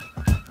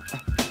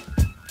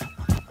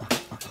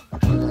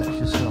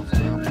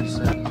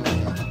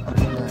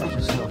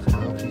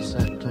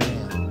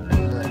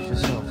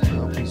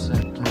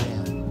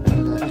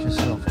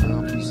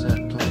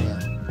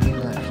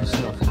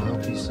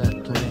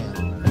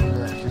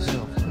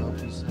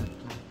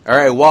All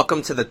right,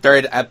 welcome to the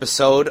third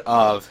episode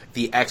of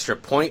The Extra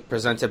Point,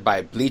 presented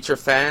by Bleacher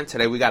Fan.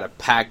 Today we got a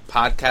packed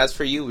podcast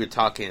for you. We're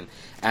talking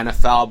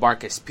NFL,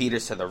 Marcus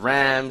Peters to the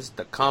Rams,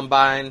 the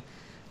Combine,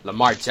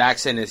 Lamar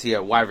Jackson, is he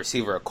a wide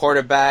receiver or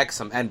quarterback,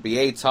 some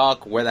NBA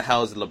talk, where the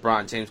hell is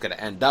LeBron James going to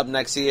end up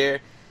next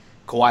year,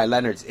 Kawhi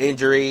Leonard's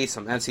injury,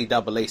 some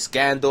NCAA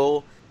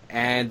scandal,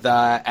 and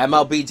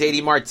MLB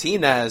JD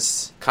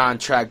Martinez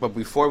contract. But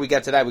before we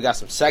get to that, we got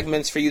some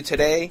segments for you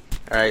today.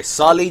 All right,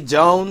 Sully,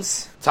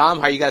 Jones, Tom,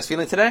 how are you guys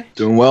feeling today?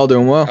 Doing well.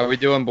 How we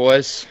doing,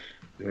 boys?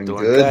 Doing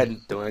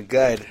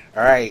good.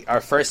 All right, our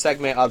first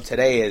segment of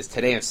today is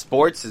Today in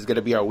Sports. Is going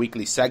to be our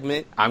weekly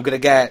segment. I'm going to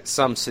get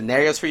some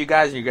scenarios for you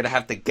guys, and you're going to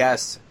have to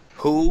guess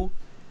who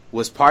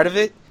was part of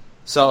it.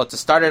 So to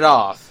start it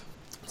off,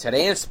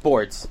 Today in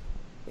Sports,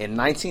 in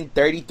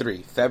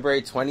 1933,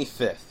 February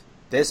 25th,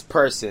 this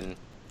person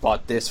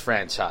bought this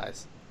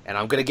franchise. And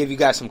I'm going to give you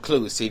guys some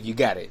clues, see if you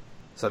get it.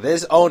 So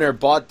this owner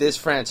bought this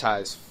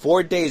franchise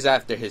 4 days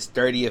after his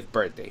 30th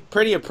birthday.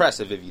 Pretty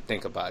impressive if you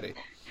think about it.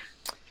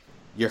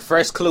 Your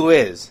first clue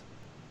is,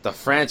 the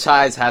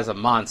franchise has a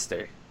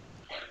monster.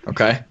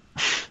 Okay.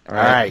 All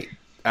right.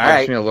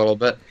 Ask me a little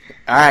bit.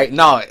 All right.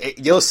 No,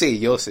 you'll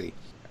see. All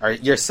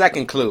right, your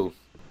second clue.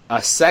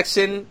 A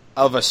section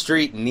of a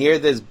street near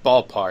this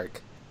ballpark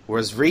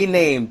was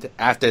renamed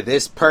after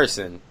this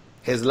person,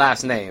 his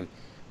last name,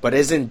 but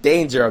is in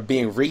danger of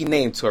being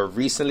renamed to a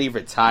recently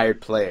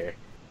retired player.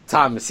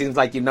 Tom, it seems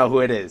like you know who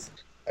it is.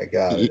 I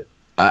got it.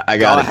 I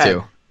got it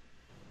too.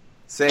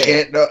 Say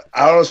it.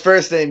 I don't know his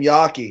first name,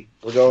 Yaki.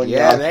 We're going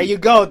Yeah, Yaki. there you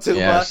go, Tuba.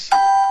 Yes.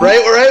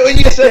 Right when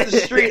you said the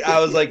street,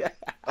 I was like,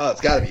 oh, it's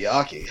got to be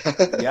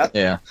Yaki. Yep.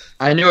 Yeah.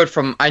 I knew it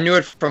from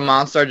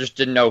Monster. I just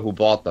didn't know who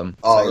bought them.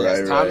 Oh, So, yes,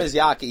 right. Thomas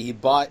Yaki, he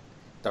bought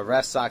the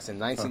Red Sox in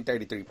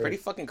 1933. Pretty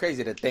fucking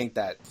crazy to think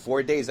that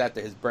 4 days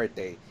after his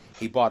birthday,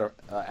 he bought a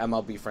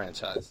MLB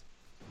franchise.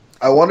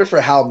 I wonder for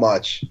how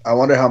much. I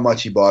wonder how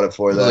much he bought it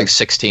for. It was like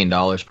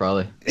 $16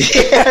 probably.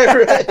 Yeah,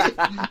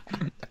 right.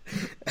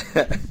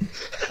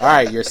 All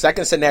right, your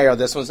second scenario,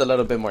 this one's a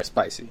little bit more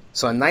spicy.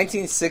 So in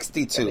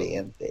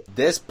 1962,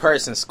 this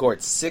person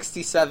scored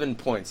 67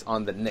 points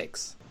on the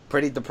Knicks.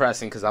 Pretty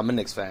depressing because I'm a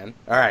Knicks fan.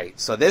 All right,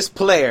 so this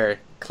player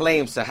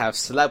claims to have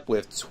slept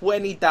with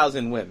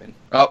 20,000 women.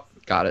 Oh,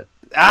 got it.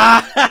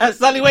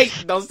 Sonny, wait,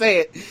 don't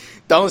say it.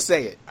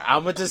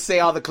 I'm going to just say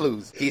all the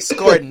clues. He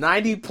scored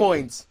 90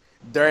 points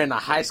during a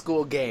high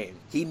school game.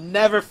 He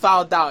never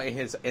fouled out in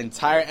his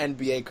entire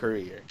NBA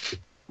career.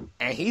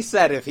 And he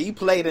said if he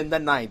played in the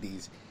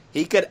 90s,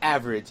 he could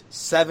average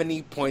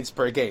 70 points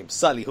per game.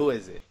 Sully, who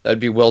is it?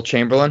 That'd be Will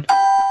Chamberlain.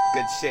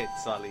 Good shit,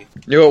 Sully.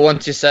 Knew it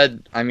once you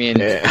said. I mean,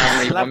 Yeah.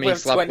 how many he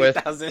slept with?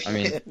 20,000 I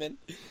mean, women.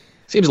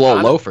 Seems a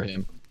little low for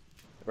him.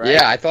 Right?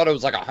 yeah, I thought it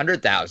was like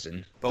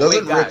 100,000. But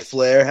Doesn't wait, Ric guys.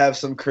 Flair have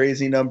some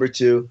crazy number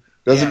too?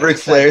 Doesn't Yeah, Ric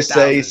Flair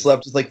say he 7,000.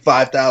 slept with like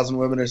 5,000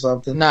 women or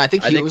something? No, I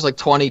think I he think- was like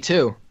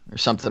 22 or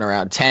something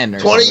around 10 or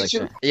 22?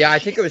 something like that. Yeah, I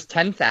think it was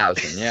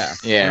 10,000. Yeah.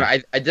 Yeah.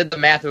 I did the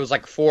math. It was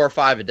like 4 or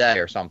 5 a day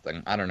or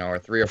something. I don't know, or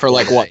 3 or 4 For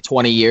like a day. what,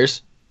 20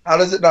 years? How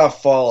does it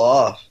not fall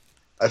off?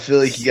 I feel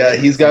like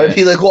he's got to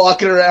be like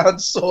walking around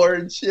sore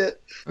and shit.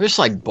 I'm just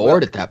like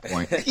bored at that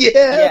point.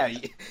 Yeah. Yeah,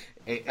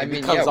 it I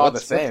mean, becomes yeah, all the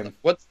same.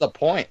 What's the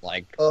point?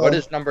 Like, what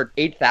does number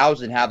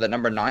 8,000 have that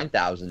number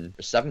 9,000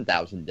 or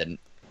 7,000 didn't?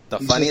 The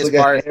He's funniest just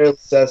like part. a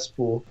hairless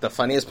cesspool. The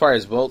funniest part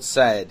is Wilt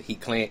said he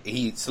claimed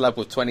he slept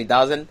with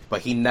 20,000,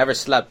 but he never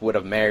slept with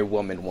a married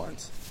woman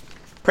once.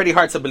 Pretty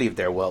hard to believe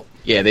there, Wilt.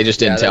 Yeah, they just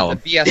didn't tell him.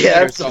 The BS Yeah,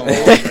 meter's so low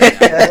right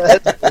now. Yeah,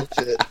 that's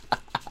bullshit.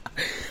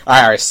 All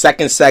right, our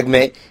second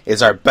segment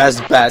is our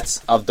best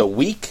bets of the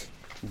week.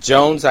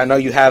 Jones, I know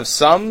you have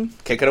some.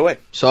 Kick it away.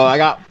 So I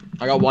got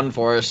one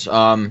for us.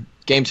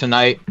 Game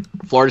tonight,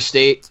 Florida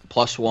State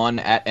 +1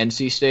 at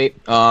NC State.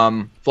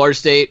 Florida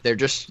State, they're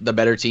just the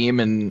better team,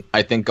 and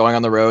I think going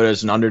on the road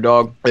as an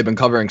underdog, they've been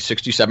covering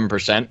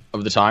 67%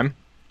 of the time.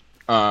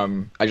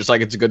 I just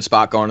like it's a good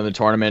spot going to the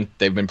tournament.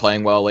 They've been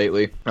playing well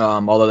lately.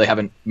 Although they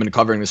haven't been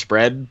covering the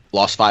spread,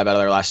 lost 5 out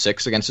of their last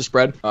 6 against the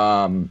spread.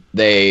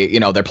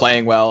 They're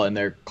playing well, and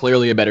they're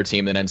clearly a better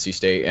team than NC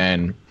State,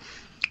 and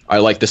I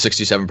like the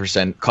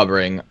 67%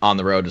 covering on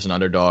the road as an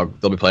underdog.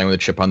 They'll be playing with a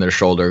chip on their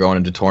shoulder going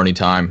into tourney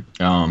time.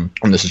 And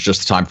this is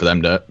just the time for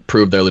them to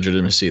prove their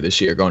legitimacy this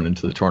year going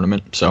into the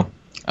tournament. So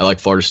I like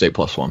Florida State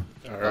 +1. All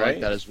I like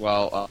that as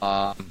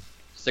well.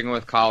 Sticking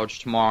with college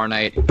tomorrow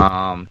night,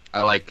 I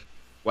like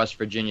West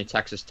Virginia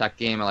Texas Tech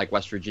game. I like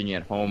West Virginia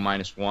at home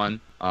 -1.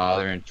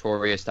 They're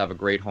notorious to have a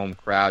great home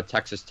crowd.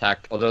 Texas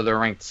Tech, although they're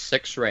ranked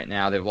 6th right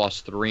now, they've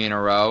lost 3 in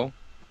a row.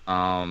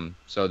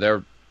 So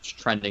they're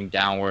trending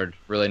downward,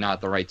 really not at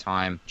the right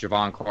time.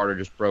 Javon Carter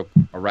just broke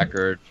a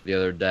record the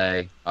other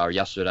day, or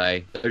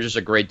yesterday. They're just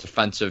a great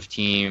defensive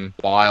team,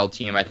 wild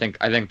team. I think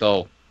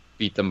they'll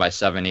beat them by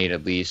 7-8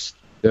 at least.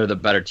 They're the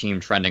better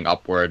team trending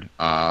upward.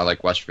 I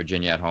like West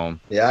Virginia at home.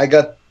 Yeah, I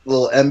got a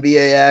little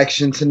NBA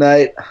action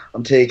tonight.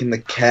 I'm taking the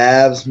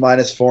Cavs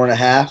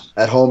 -4.5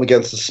 at home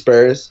against the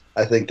Spurs.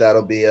 I think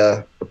that'll be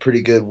a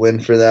pretty good win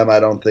for them. I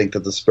don't think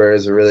that the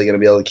Spurs are really going to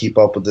be able to keep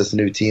up with this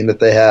new team that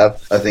they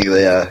have. I think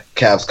the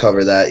Cavs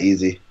cover that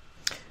easy.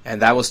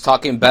 And that was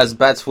talking best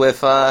bets with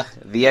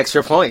the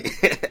extra point.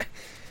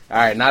 All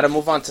right, now to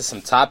move on to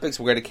some topics,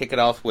 we're going to kick it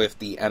off with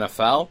the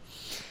NFL.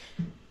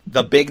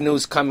 The big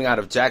news coming out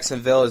of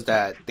Jacksonville is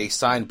that they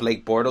signed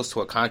Blake Bortles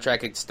to a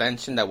contract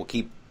extension that will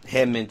keep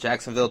him in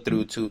Jacksonville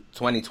through to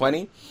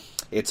 2020.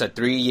 It's a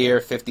 3-year,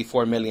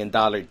 $54 million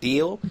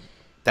deal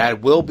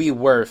that will be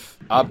worth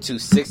up to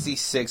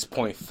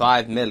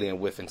 $66.5 million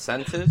with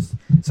incentives,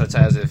 such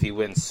as if he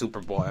wins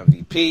Super Bowl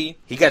MVP.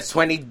 He gets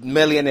 $20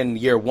 million in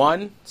year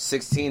 1,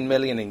 $16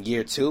 million in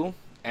year 2,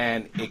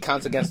 and it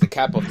counts against the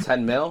cap of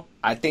 $10 million.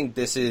 I think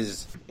this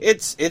is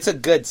it's a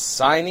good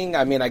signing.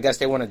 I mean, I guess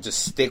they want to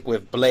just stick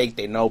with Blake.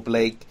 They know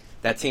Blake.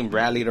 That team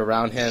rallied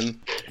around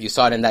him. You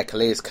saw it in that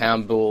Calais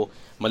Campbell,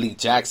 Malik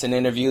Jackson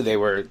interview. They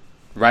were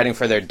riding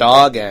for their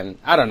dog, and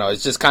I don't know,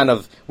 it's just kind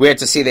of weird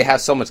to see they have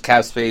so much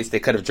cap space. They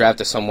could have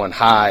drafted someone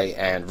high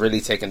and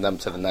really taken them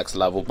to the next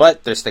level,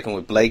 but they're sticking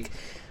with Blake.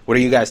 What are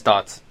you guys'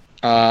 thoughts?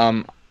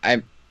 I'm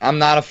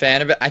not a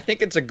fan of it. I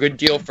think it's a good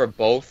deal for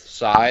both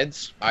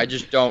sides. I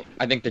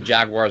think the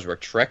Jaguars were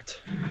tricked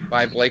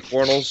by Blake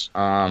Bortles.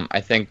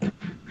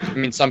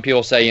 Some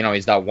people say,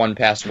 he's not one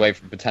pass away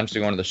from potentially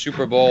going to the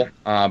Super Bowl,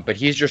 but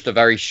he's just a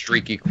very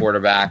streaky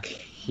quarterback.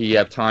 He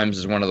at times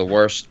is one of the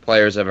worst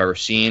players I've ever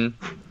seen.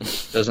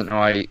 Doesn't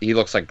know he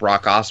looks like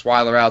Brock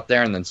Osweiler out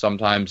there, and then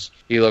sometimes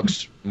he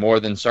looks more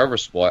than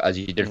serviceable, as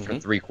he did for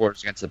 3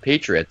 quarters against the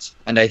Patriots.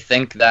 And I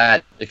think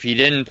that if he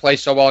didn't play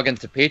so well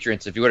against the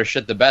Patriots, if he would have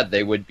shit the bed,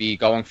 they would be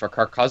going for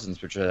Kirk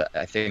Cousins, which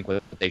I think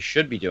what they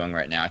should be doing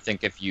right now. I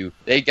think if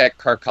they get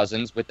Kirk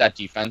Cousins with that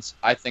defense,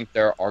 I think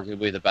they're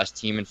arguably the best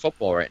team in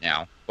football right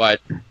now.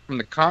 But from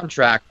the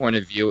contract point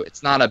of view,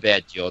 it's not a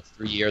bad deal. It's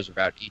 3 years,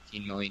 about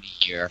 $18 million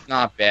a year. It's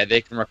not bad.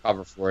 They can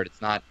recover for it.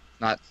 It's not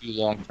too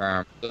long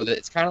term. So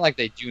it's kind of like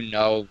they do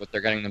know what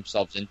they're getting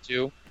themselves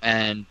into,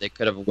 and they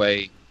could have a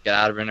way to get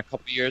out of it in a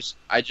couple of years.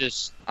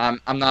 I'm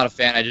not a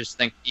fan. I just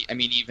think,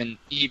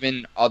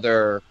 even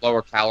other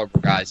lower caliber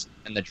guys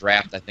in the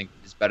draft, I think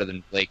is better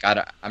than Blake.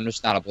 I'm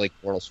just not a Blake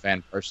Bortles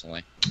fan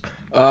personally.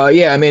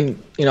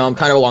 I'm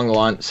kind of along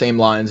the same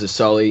lines as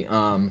Sully.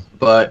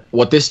 But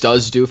what this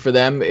does do for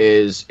them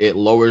is it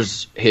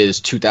lowers his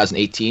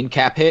 2018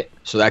 cap hit,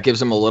 so that gives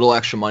them a little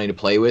extra money to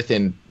play with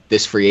in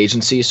this free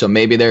agency. So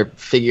maybe they're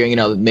figuring,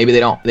 maybe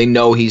they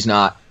know he's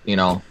not,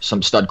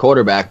 some stud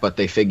quarterback, but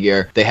they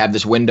figure they have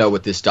this window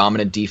with this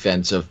dominant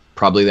defense of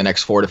probably the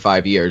next 4 to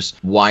 5 years.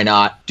 Why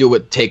not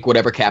take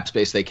whatever cap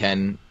space they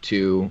can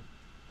to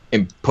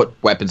put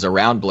weapons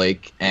around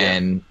Blake?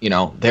 And,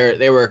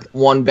 they were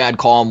one bad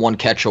call and one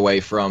catch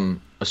away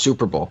from a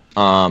Super Bowl.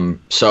 I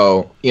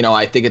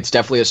think it's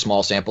definitely a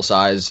small sample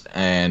size.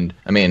 And,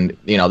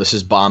 this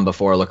is bomb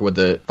before. Look at what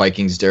the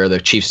Vikings did, or the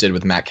Chiefs did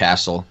with Matt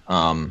Castle.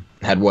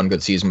 Had one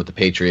good season with the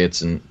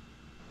Patriots and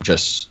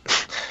just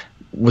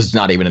was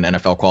not even an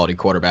NFL quality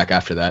quarterback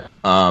after that.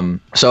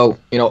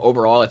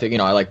 Overall, I think,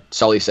 like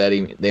Sully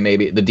said,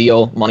 the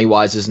deal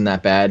money-wise isn't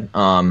that bad.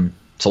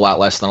 It's a lot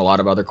less than a lot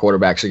of other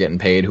quarterbacks are getting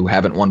paid who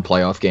haven't won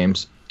playoff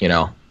games.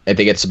 I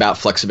think it's about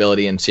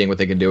flexibility and seeing what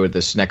they can do with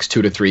this next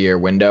 2 to 3 year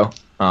window,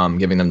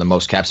 giving them the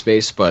most cap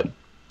space. But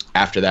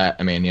after that,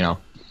 they're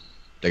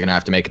going to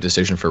have to make a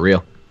decision for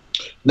real.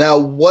 Now,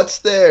 what's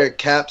their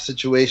cap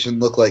situation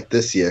look like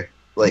this year?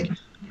 Like,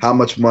 how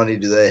much money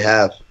do they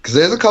have? Because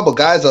there's a couple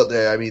guys out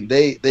there.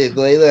 They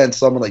land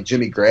someone like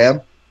Jimmy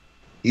Graham.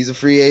 He's a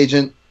free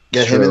agent.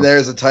 Get him in there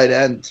as a tight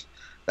end.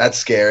 That's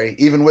scary,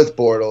 even with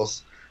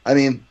Bortles.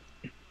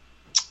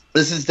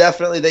 This is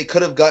definitely, they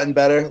could have gotten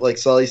better. Like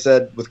Sully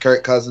said, with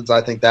Kirk Cousins,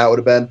 I think that would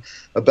have been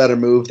a better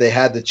move. They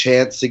had the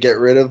chance to get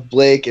rid of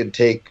Blake and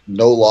take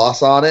no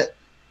loss on it.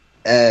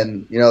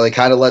 And, they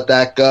kind of let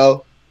that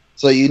go.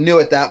 So you knew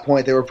at that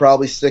point they were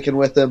probably sticking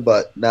with him,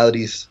 but now that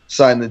he's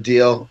signed the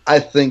deal, I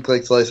think,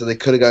 like Sully said, they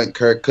could have gotten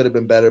Kirk, could have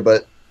been better,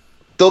 but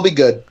they'll be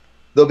good.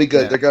 They'll be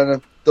good. Yeah.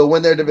 They'll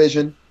win their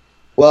division.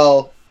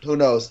 Well, who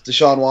knows?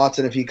 Deshaun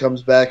Watson, if he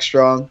comes back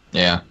strong,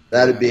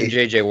 that'd be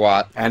J.J.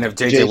 Watt. And if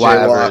J.J.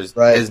 Watt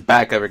his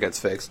back ever gets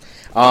fixed,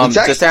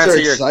 just to answer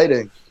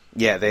exciting.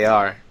 Yeah, they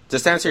are.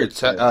 Just to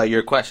answer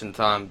your question,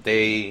 Tom.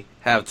 They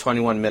have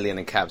 $21 million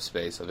in cap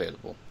space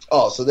available.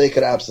 Oh, so they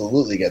could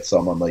absolutely get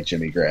someone like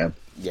Jimmy Graham.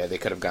 Yeah, they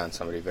could have gotten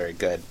somebody very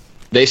good.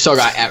 They still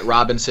got at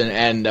Robinson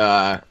and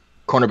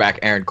cornerback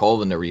Aaron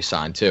Colvin to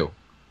re-sign too.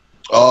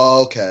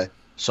 Oh, okay.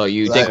 So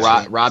you think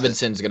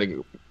Robinson's going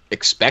to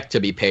expect to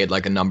be paid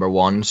like a number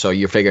one? So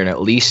you're figuring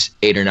at least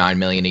 $8 or $9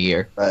 million a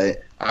year. Right.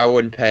 I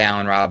wouldn't pay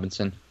Allen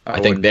Robinson. I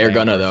think they're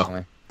gonna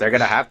though. They're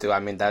gonna have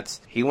to.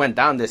 He went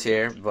down this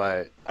year,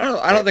 but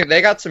I don't think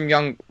they got some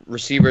young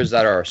receivers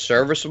that are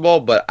serviceable.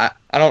 But I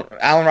don't.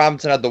 Allen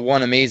Robinson had the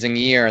one amazing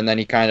year, and then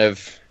he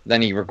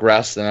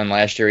regressed, and then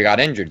last year he got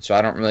injured. So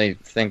I don't really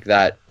think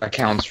that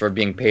accounts for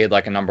being paid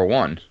like a number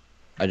one.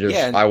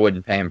 I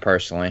wouldn't pay him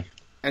personally.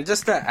 And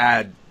just to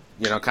add,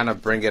 kind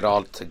of bring it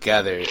all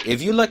together.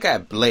 If you look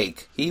at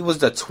Blake, he was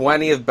the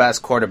 20th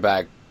best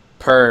quarterback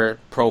per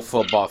Pro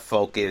Football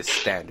Focus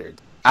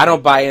standard. I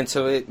don't buy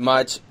into it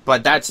much,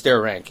 but that's their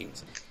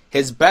rankings.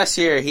 His best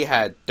year, he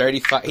had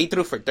 35. He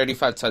threw for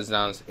 35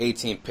 touchdowns,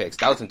 18 picks.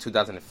 That was in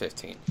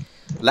 2015.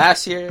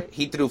 Last year,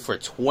 he threw for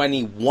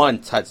 21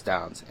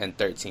 touchdowns and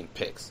 13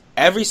 picks.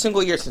 Every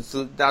single year since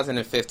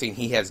 2015,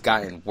 he has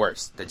gotten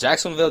worse. The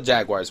Jacksonville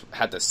Jaguars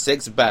had the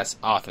 6th best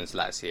offense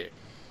last year,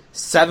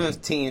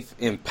 17th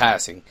in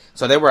passing.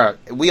 So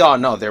we all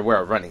know they were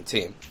a running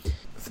team.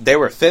 They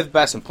were 5th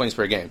best in points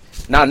per game.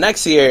 Now,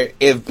 next year,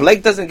 if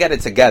Blake doesn't get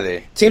it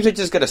together, teams are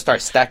just going to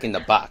start stacking the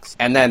box.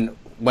 And then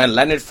when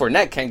Leonard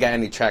Fournette can't get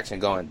any traction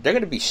going, they're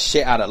going to be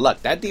shit out of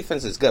luck. That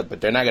defense is good, but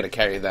they're not going to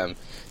carry them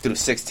through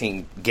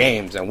 16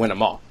 games and win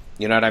them all.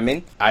 You know what I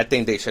mean? I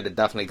think they should have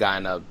definitely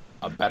gotten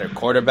a better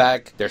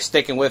quarterback. They're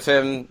sticking with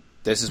him.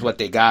 This is what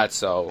they got,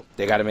 so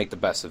they got to make the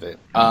best of it.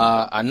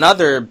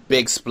 Another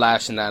big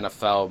splash in the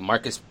NFL,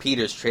 Marcus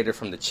Peters traded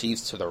from the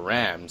Chiefs to the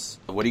Rams.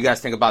 What do you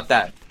guys think about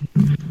that?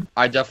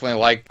 I definitely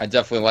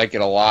like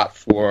it a lot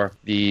for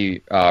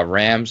the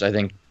Rams. I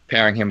think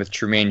pairing him with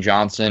Trumaine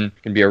Johnson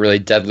can be a really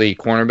deadly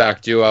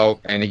cornerback duo.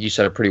 I think you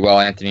said it pretty well,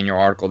 Anthony, in your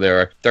article. They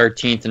were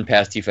 13th in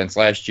pass defense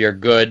last year.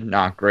 Good,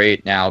 not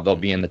great. Now they'll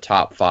be in the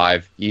top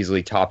 5,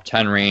 easily top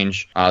 10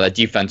 range. That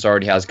defense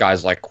already has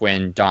guys like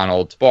Quinn,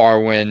 Donald,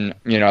 Barwin.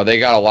 You know, they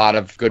got a lot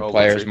of good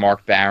players.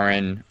 Mark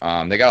Barron.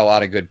 They got a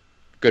lot of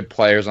good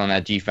players on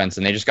that defense,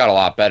 and they just got a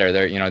lot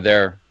better.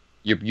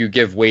 You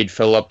give Wade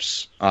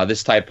Phillips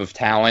this type of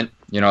talent,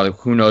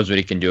 who knows what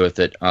he can do with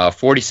it.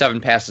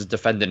 47 passes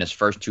defended in his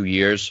first 2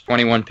 years,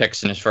 21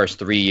 picks in his first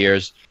 3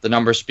 years. The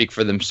numbers speak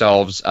for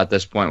themselves at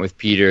this point with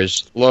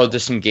Peters. A little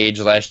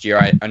disengaged last year.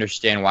 I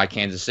understand why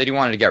Kansas City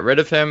wanted to get rid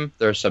of him.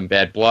 There's some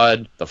bad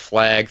blood. The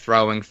flag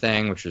throwing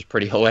thing, which was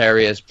pretty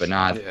hilarious, but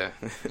not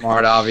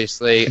smart,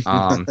 obviously.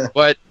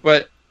 But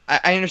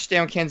I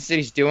understand what Kansas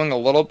City's doing a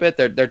little bit.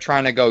 They're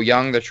trying to go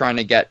young. They're trying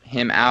to get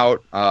him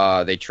out.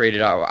 They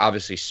traded out,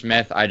 obviously,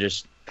 Smith.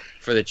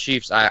 For the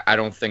Chiefs, I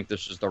don't think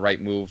this is the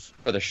right move.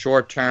 For the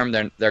short term,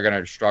 they're going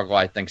to struggle,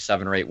 I think,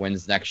 7 or 8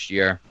 wins next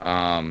year. They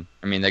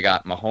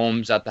got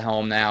Mahomes at the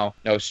helm now.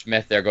 No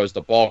Smith. There goes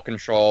the ball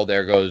control.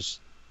 There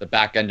goes the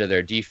back end of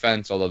their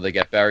defense, although they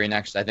get Berry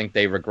next. I think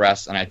they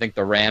regress, and I think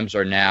the Rams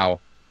are now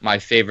my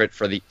favorite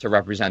to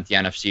represent the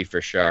NFC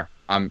for sure.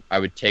 I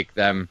would take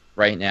them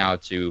right now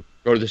to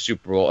go to the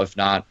Super Bowl, if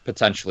not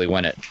potentially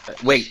win it.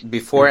 Wait,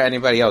 before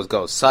anybody else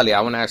goes, Sully, I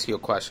want to ask you a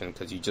question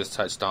because you just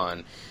touched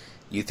on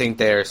you think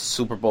they're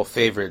Super Bowl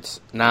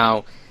favorites.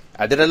 Now,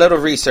 I did a little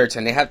research,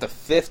 and they have the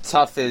 5th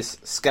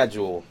toughest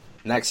schedule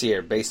next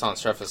year based on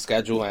strength of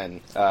schedule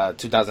and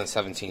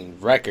 2017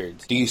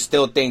 records. Do you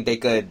still think they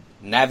could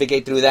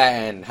navigate through that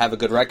and have a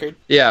good record?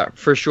 Yeah,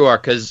 for sure,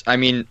 because, I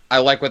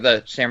like what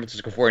the San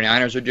Francisco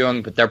 49ers are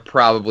doing, but they're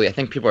probably, I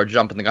think people are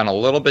jumping the gun a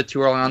little bit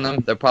too early on them.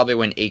 They'll probably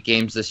win 8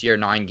 games this year,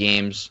 9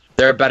 games.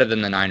 They're better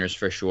than the Niners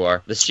for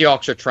sure. The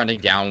Seahawks are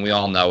trending down. We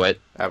all know it.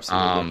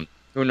 Absolutely.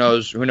 Who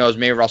knows?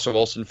 Maybe Russell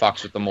Wilson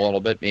fucks with them a little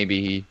bit.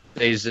 Maybe he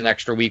stays an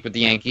extra week with the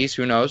Yankees.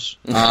 Who knows?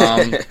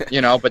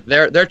 But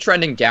they're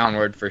trending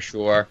downward for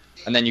sure.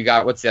 And then you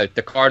got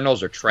the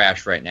Cardinals are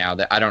trash right now.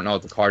 I don't know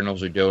what the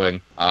Cardinals are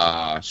doing.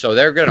 So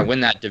they're going to win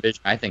that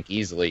division, I think,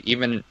 easily.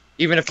 Even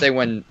if they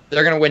win,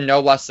 they're going to win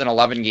no less than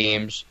 11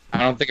 games. I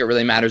don't think it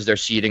really matters their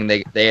seeding.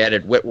 They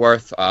added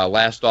Whitworth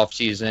last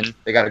offseason.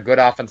 They got a good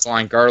offense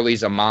line.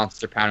 Gurley's a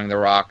monster pounding the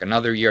rock.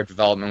 Another year of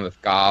development with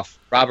Goff.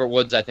 Robert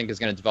Woods, I think, is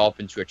going to develop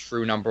into a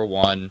true number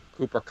 1.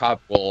 Cooper Kupp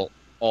will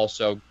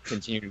also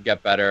continue to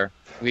get better.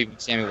 Leaving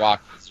Sammy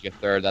Watkins to get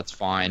 3rd, that's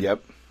fine.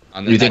 Yep.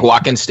 Do you think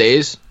Watkins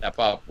stays? Step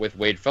up with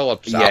Wade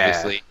Phillips,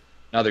 obviously.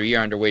 Another year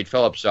under Wade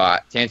Phillips. So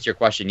to answer your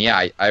question,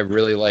 I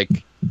really like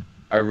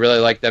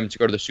them to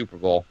go to the Super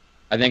Bowl.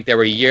 I think they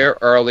were a year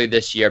early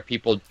this year.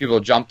 People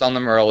jumped on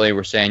them early.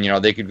 Were saying,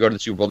 they could go to the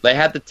Super Bowl. They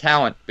had the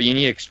talent, but you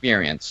need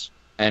experience.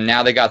 And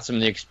now they got some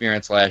of the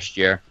experience last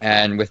year.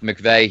 And with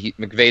McVay,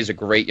 McVay's a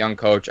great young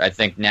coach. I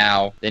think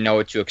now they know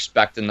what to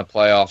expect in the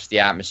playoffs, the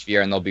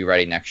atmosphere, and they'll be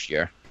ready next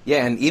year.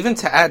 Yeah, and even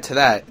to add to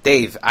that,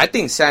 Dave, I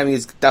think Sammy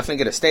is definitely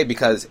going to stay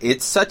because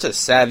it's such a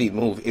savvy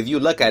move. If you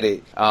look at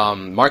it,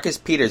 Marcus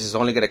Peters is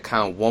only going to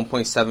count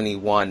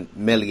 $1.71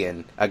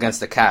 million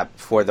against the cap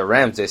for the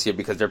Rams this year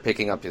because they're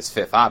picking up his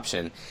 5th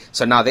option.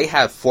 So now they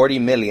have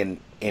 $40 million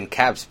in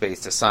cap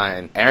space to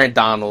sign Aaron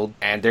Donald,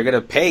 and they're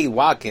gonna pay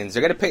Watkins.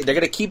 They're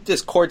gonna keep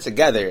this core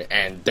together,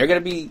 and they're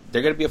gonna be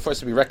a force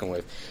to be reckoned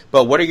with.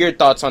 But what are your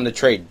thoughts on the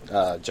trade,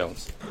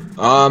 Jones?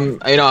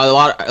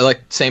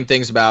 Same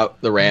things about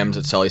the Rams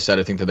that Sully said.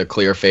 I think they're the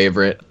clear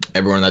favorite.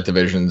 Everyone in that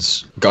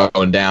division's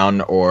going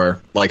down,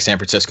 or like San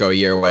Francisco a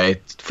year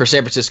away. For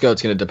San Francisco,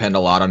 it's going to depend a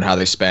lot on how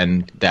they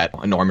spend that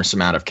enormous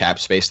amount of cap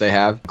space they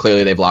have.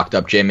 Clearly, they've locked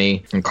up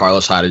Jimmy, and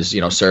Carlos Hyde is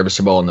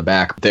serviceable in the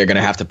back. They're going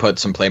to have to put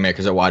some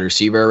playmakers at wide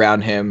receiver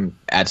around him,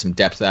 add some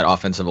depth to that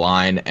offensive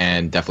line,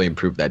 and definitely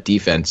improve that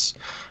defense.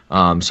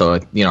 So,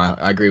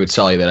 I agree with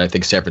Sully that I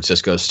think San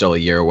Francisco is still a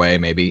year away,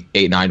 maybe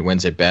 8-9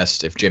 wins at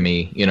best if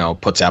Jimmy,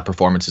 puts out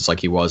performances like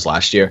he was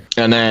last year.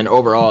 And then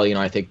overall,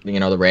 I think,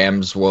 the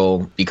Rams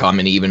will become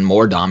an even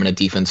more dominant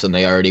defense than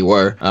they already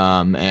were,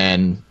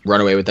 and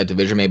run away with that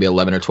division, maybe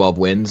 11 or 12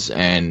 wins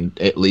and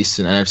at least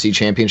an NFC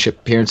Championship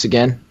appearance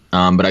again.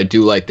 But I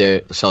do like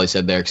Sully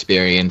said, their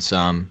experience.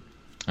 I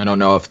don't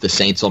know if the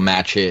Saints will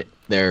match it.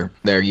 Their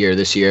year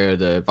this year,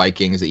 the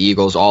Vikings, the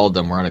Eagles, all of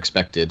them were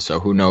unexpected. So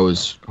who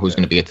knows who's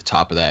going to be at the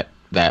top of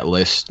that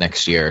list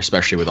next year,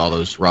 especially with all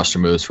those roster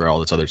moves for all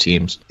those other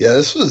teams. Yeah,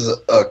 this was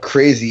a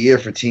crazy year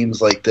for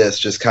teams like this,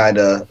 just kind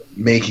of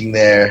making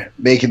their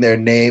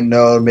name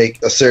known,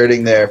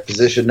 asserting their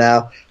position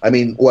now. I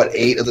mean,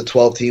 8 of the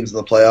 12 teams in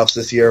the playoffs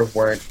this year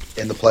weren't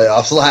in the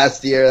playoffs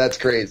last year? That's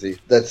crazy.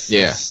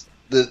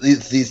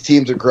 These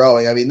teams are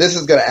growing. I mean, this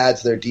is going to add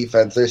to their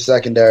defense. Their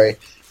secondary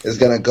is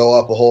going to go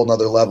up a whole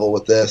nother level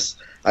with this.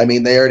 I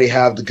mean, they already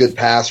have the good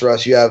pass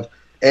rush. You have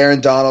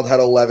Aaron Donald had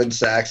 11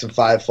 sacks and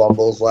 5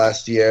 fumbles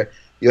last year.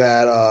 You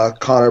had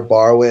Connor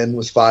Barwin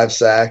was 5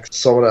 sacks.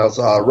 Someone else,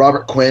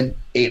 Robert Quinn,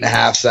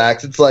 8.5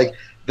 sacks. It's like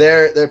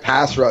their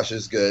pass rush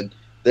is good.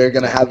 They're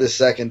going to have this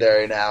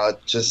secondary now.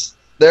 It's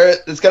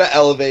going to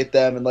elevate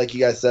them. And like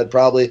you guys said,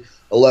 probably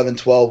 11,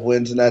 12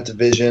 wins in that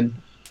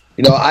division.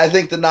 I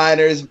think the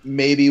Niners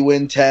maybe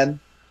win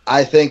 10.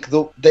 I think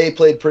they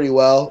played pretty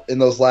well in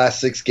those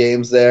last 6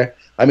 games there.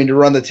 I mean, to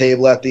run the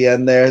table at the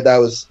end there, that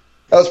was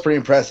pretty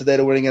impressive. They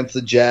had a win against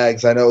the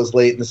Jags. I know it was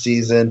late in the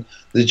season.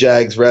 The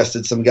Jags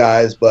rested some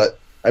guys, but,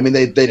 I mean,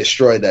 they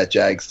destroyed that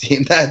Jags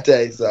team that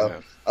day. So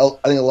yeah.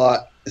 I think a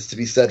lot is to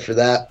be said for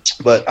that.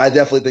 But I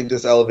definitely think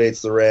this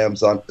elevates the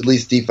Rams, on at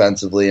least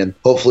defensively, and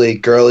hopefully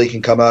Gurley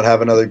can come out,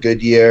 have another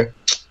good year.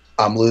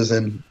 I'm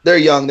losing. They're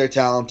young. They're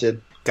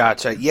talented.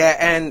 Gotcha. Yeah,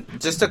 and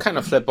just to kind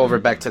of flip over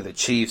back to the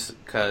Chiefs,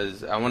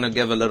 because I want to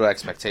give a little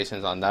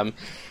expectations on them.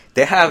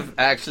 They have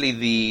actually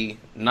the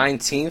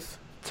 19th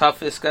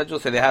toughest schedule,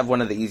 so they have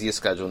one of the easiest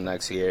schedules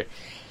next year.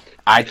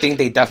 I think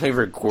they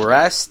definitely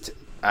regressed.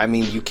 I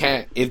mean, you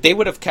can't... If they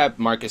would have kept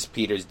Marcus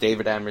Peters,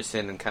 David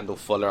Emerson, and Kendall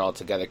Fuller all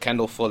together,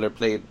 Kendall Fuller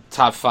played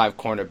top 5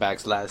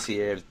 cornerbacks last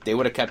year. If they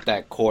would have kept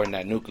that core and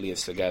that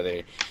nucleus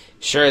together...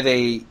 Sure,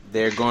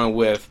 they're going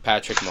with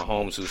Patrick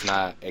Mahomes, who's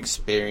not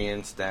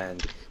experienced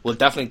and will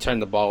definitely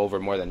turn the ball over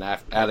more than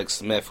Alex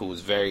Smith, who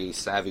was very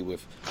savvy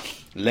with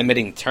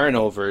limiting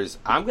turnovers.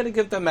 I'm going to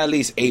give them at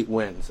least 8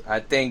 wins. I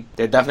think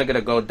they're definitely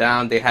going to go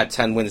down. They had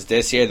 10 wins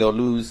this year. They'll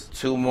lose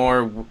 2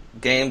 more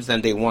games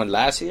than they won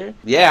last year.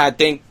 Yeah, I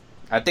think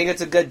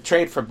it's a good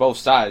trade for both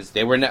sides.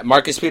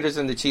 Marcus Peters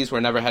and the Chiefs were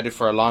never headed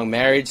for a long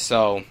marriage,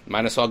 so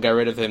might as well get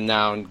rid of him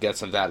now and get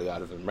some value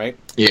out of him, right?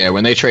 Yeah,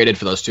 when they traded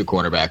for those 2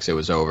 cornerbacks, it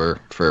was over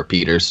for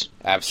Peters.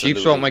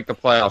 Absolutely. Chiefs won't make the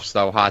playoffs,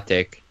 though. Hot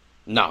take.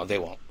 No, they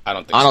won't. I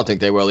don't think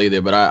they will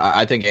either, but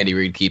I think Andy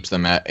Reid keeps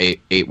them at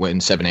 8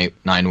 wins, 7, 8,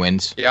 9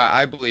 wins. Yeah,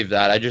 I believe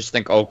that. I just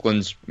think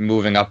Oakland's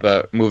moving up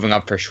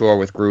for sure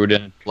with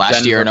Gruden.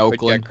 Last year in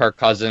Oakland, Kirk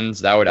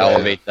Cousins, that would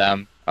elevate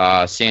them.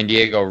 San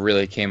Diego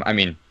really came. I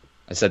mean,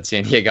 I said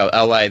San Diego,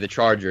 LA, the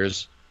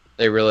Chargers.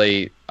 They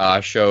really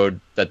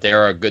showed that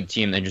they're a good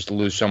team. They just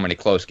lose so many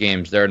close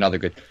games. They're another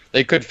good.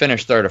 They could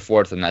finish 3rd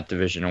or 4th in that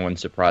division. It wouldn't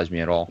surprise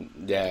me at all.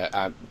 Yeah,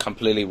 I'm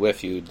completely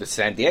with you. The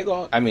San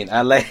Diego, I mean,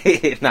 LA.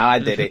 No, I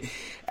did it.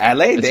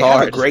 LA, they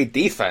have a great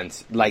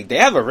defense. Like, they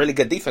have a really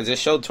good defense. It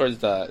showed towards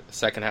the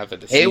second half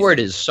of the season. Hayward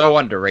is so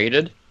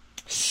underrated.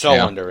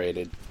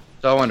 Underrated.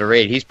 So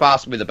underrated. He's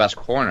possibly the best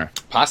corner.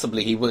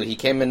 Possibly. He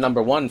came in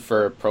number 1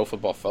 for Pro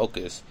Football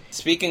Focus.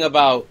 Speaking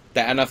about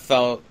the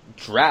NFL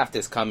draft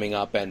is coming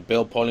up, and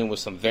Bill Polian with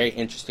some very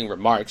interesting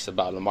remarks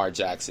about Lamar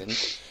Jackson.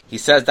 He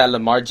says that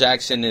Lamar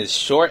Jackson is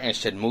short and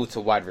should move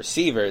to wide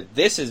receiver.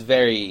 This is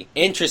very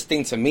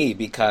interesting to me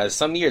because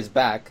some years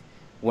back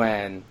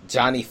when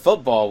Johnny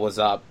Football was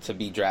up to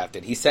be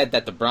drafted, he said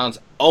that the Browns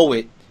owe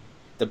it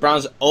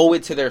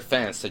to their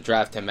fans to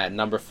draft him at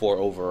number 4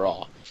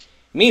 overall.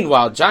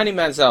 Meanwhile, Johnny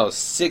Manziel is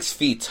 6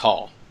 feet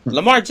tall.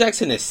 Lamar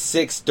Jackson is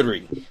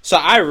 6'3". So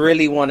I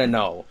really want to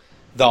know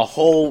the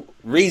whole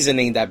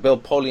reasoning that Bill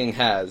Polian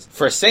has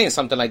for saying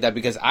something like that,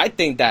 because I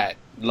think that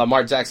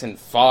Lamar Jackson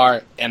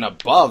far and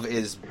above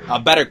is a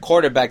better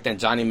quarterback than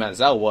Johnny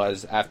Manziel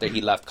was after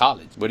he left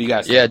college. What do you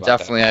guys think about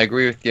definitely. that? I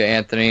agree with you,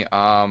 Anthony.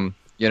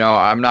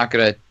 I'm not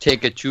going to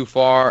take it too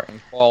far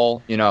and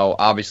call,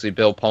 obviously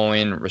Bill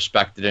Polian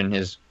respected in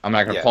his, I'm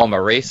not going to call him a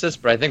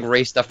racist, but I think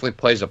race definitely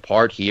plays a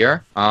part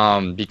here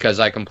because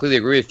I completely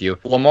agree with you.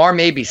 Lamar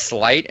may be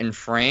slight in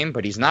frame,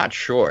 but he's not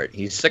short.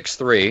 He's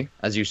 6'3",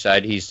 as you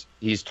said. He's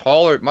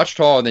taller, much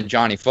taller than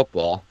Johnny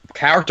Football.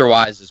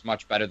 Character-wise is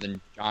much better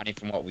than Johnny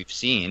from what we've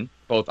seen,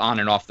 both on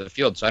and off the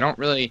field. So I don't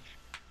really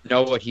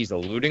know what he's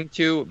alluding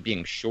to,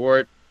 being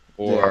short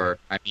or,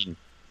 I mean,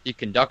 he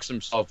conducts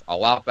himself a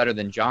lot better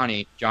than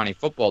Johnny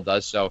Football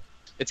does. So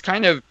it's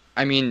kind of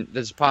I mean,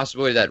 there's a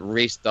possibility that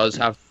race does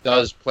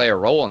play a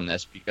role in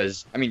this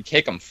because, I mean,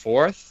 take him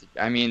fourth.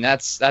 I mean,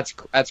 that's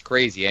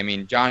crazy. I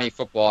mean, Johnny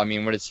Football. I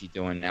mean, what is he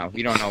doing now?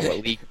 We don't know what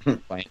league he's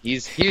playing.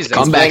 He's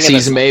comeback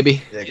season,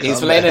 baby. Yeah, He's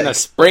playing in a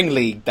spring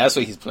league. That's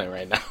what he's playing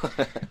right now.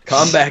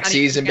 Comeback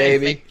season,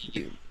 baby.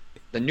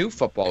 The new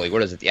football league.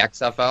 What is it? The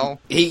XFL?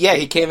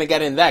 He came and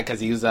got in that because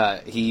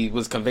he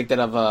was convicted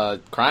of a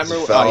crime.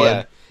 He's a felon.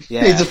 Oh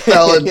yeah, He's a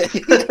felon.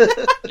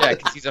 Yeah,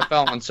 because he's a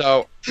felon.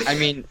 So I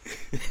mean,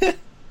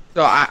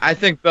 I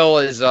think Bill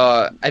is.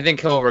 I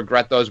think he'll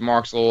regret those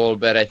marks a little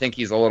bit. I think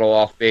he's a little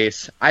off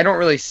base. I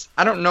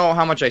don't know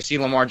how much I see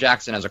Lamar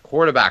Jackson as a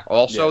quarterback.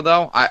 Also,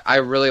 though, I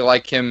really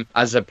like him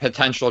as a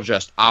potential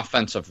just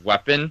offensive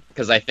weapon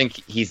because I think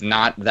he's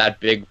not that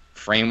big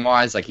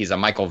frame-wise. Like, he's a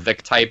Michael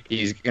Vick type.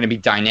 He's going to be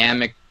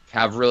dynamic,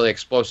 have really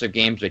explosive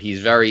games, but he's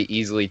very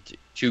easily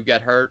to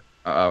get hurt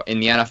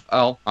in the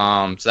NFL.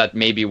 So that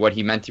may be what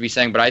he meant to be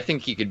saying. But I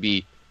think he could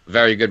be a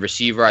very good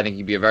receiver. I think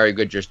he'd be a very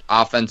good just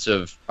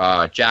offensive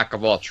jack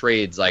of all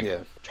trades, like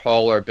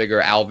taller, bigger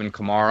Alvin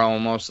Kamara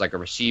almost, like a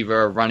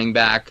receiver, running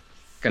back,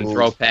 can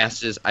throw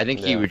passes. I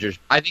think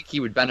he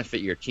would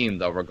benefit your team,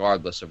 though,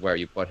 regardless of where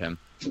you put him.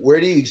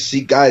 Where do you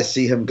see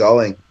him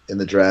going in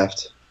the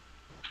draft?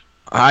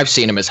 I've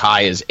seen him as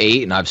high as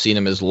 8, and I've seen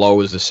him as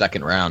low as the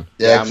second round.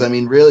 Yeah, because, I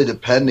mean, really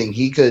depending.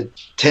 He could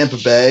 – Tampa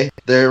Bay,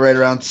 they're right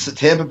around –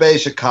 Tampa Bay,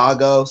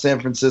 Chicago, San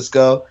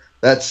Francisco,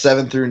 that's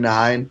 7 through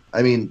 9.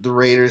 I mean, the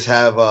Raiders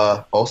have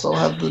also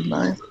have the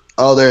 9th.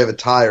 Oh, they have a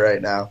tie right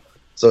now.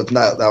 So it's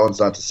not that one's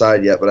not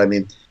decided yet. But, I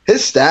mean,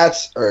 his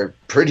stats are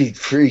pretty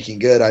freaking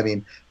good. I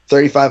mean,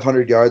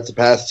 3,500 yards the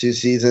past 2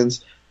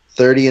 seasons,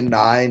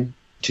 30-9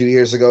 2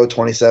 years ago,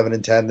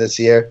 27-10 this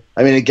year.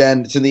 I mean,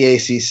 again, it's in the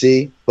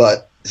ACC,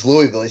 but – it's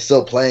Louisville. He's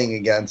still playing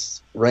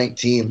against ranked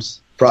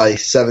teams probably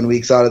 7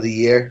 weeks out of the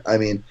year. I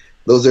mean,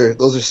 those are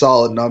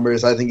solid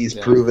numbers. I think he's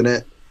proven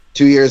it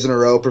 2 years in a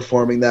row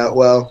performing that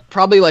well.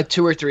 Probably like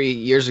 2 or 3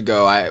 years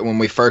ago when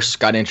we first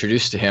got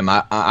introduced to him,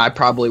 I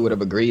probably would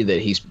have agreed that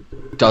he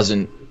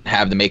doesn't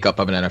have the makeup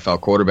of an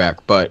NFL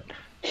quarterback, but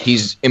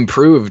he's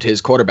improved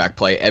his quarterback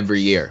play every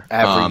year.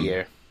 Every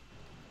year.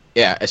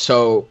 Yeah,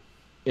 so,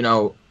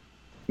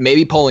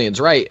 maybe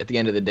Polian's right at the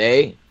end of the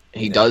day.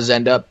 He does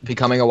end up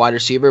becoming a wide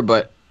receiver,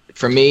 but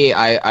for me,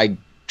 I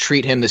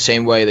treat him the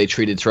same way they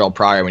treated Terrell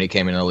Pryor when he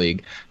came in the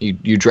league.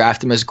 You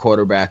draft him as a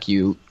quarterback,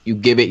 you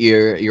give it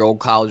your old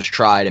college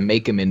try to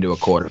make him into a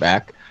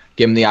quarterback,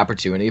 give him the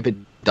opportunity. If it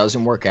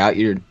doesn't work out,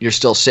 you're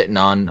still sitting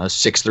on a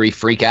 6'3"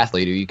 freak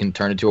athlete who you can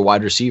turn into a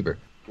wide receiver.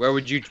 Where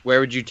would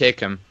you take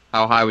him?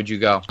 How high would you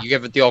go? You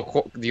give it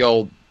the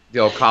old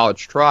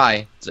college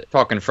try.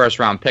 Talking first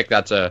round pick,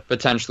 that's a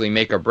potentially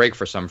make or break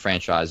for some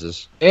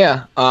franchises.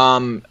 Yeah,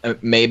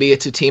 maybe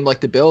it's a team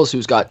like the Bills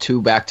who's got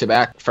 2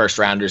 back-to-back first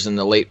rounders in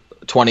the late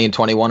 20 and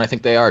 21. I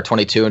think they are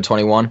 22 and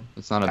 21.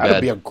 It's not a That'd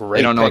bad. be a great.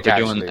 They don't know what pick,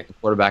 they're doing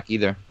at quarterback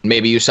either.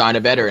 Maybe you sign a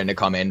veteran to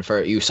come in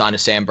you sign a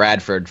Sam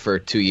Bradford for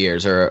 2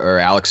 years, or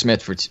Alex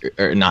Smith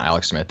or not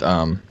Alex Smith.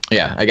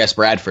 I guess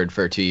Bradford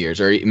for 2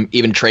 years, or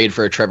even trade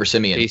for Trevor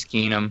Siemian, Case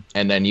Keenum,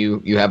 and then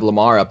you have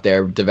Lamar up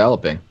there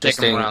developing. Take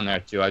him around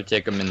there too. I'd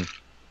take him in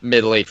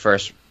mid-late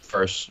first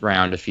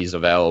round if he's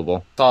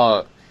available.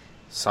 I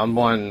saw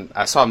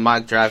a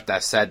mock draft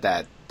that said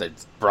that the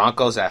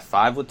Broncos at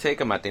 5 would take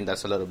him. I think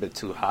that's a little bit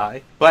too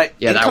high. But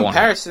in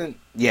comparison,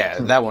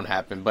 that won't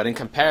happen. But in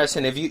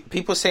comparison,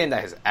 people saying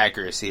that his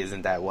accuracy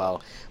isn't that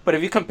well, but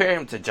if you compare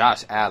him to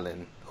Josh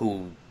Allen,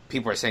 who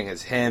people are saying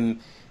is him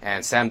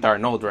and Sam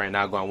Darnold right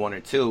now going 1 or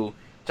 2,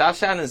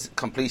 Josh Allen's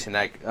completion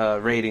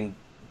rating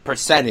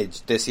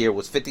percentage this year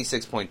was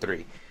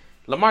 56.3.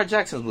 Lamar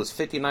Jackson's was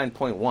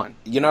 59.1.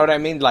 You know what I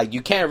mean? Like,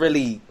 you can't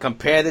really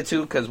compare the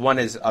two because one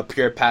is a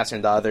pure passer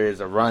and the other is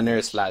a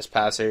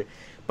runner/passer.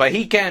 But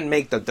he can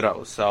make the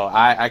throws. So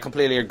I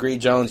completely agree,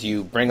 Jones.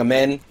 You bring him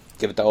in,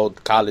 give it the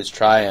old college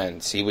try,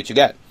 and see what you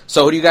get.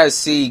 So who do you guys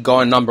see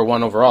going number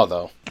 1 overall,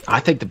 though? I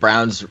think the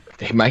Browns,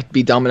 they might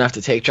be dumb enough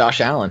to take Josh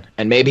Allen.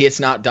 And maybe it's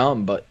not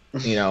dumb, but,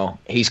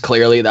 he's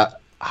clearly the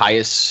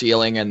highest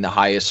ceiling and the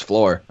highest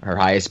floor, or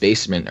highest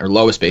basement, or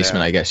lowest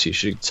basement, I guess you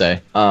should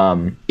say. But I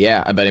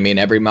mean,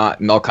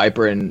 Mel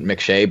Kiper and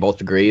McShay both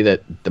agree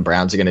that the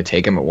Browns are going to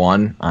take him at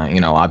 1.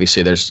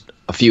 Obviously there's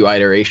a few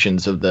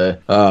iterations of the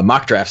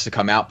mock drafts to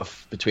come out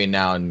between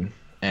now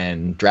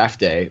and draft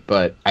day,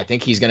 but I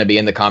think he's going to be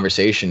in the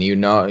conversation.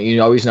 You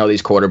always know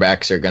these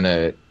quarterbacks are going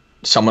to,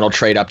 someone will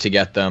trade up to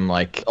get them.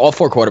 Like, all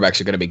 4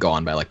 quarterbacks are going to be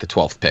gone by like the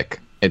 12th pick.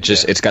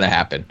 It's going to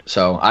happen.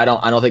 So I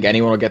don't think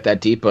anyone will get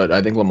that deep, but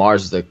I think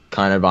Lamar's the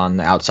kind of on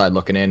the outside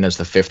looking in as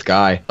the 5th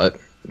guy. But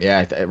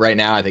right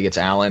now I think it's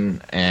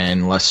Allen,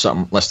 and unless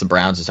the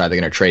Browns decide they're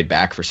going to trade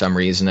back for some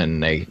reason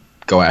and they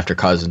go after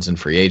Cousins in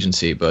free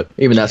agency. But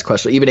even that's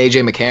questionable. Even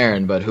AJ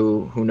McCarron, but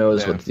who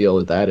knows what the deal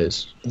with that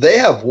is. They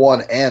have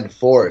 1 and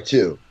 4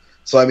 too.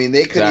 So I mean,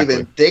 they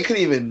could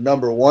even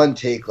number 1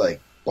 take like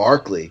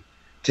Barkley,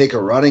 take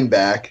a running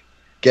back,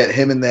 get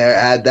him in there,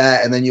 add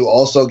that, and then you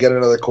also get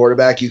another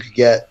quarterback. You could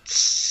get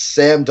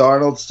Sam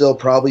Darnold, still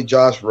probably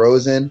Josh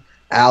Rosen.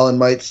 Allen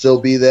might still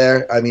be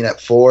there. I mean,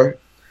 at 4.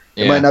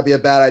 it might not be a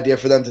bad idea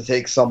for them to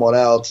take someone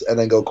else and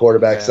then go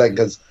quarterback second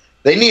because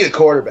they need a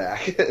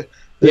quarterback.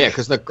 Yeah,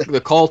 because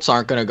the Colts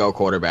aren't going to go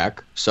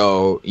quarterback.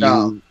 So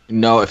you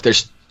know if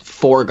there's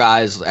 4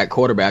 guys at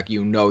quarterback,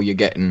 you know you're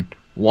getting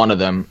one of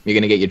them. You're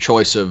going to get your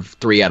choice of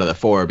 3 out of the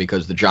 4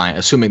 because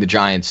assuming the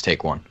Giants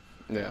take one.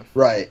 Yeah.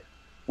 Right.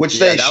 Which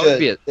they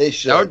should.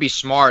 That would be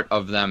smart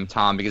of them,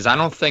 Tom, because I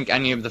don't think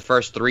any of the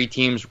first 3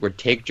 teams would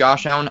take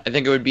Josh Allen. I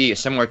think it would be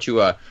similar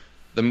to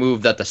the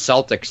move that the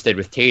Celtics did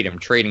with Tatum,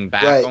 trading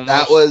back. Right,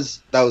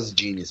 almost. that was a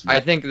genius move. I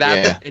think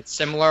that it's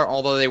similar,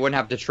 although they wouldn't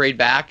have to trade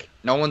back.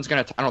 No one's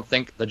gonna. I don't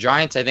think the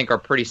Giants. I think are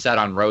pretty set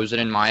on Rosen,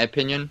 in my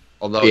opinion.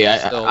 Although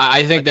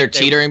I think they're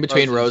teetering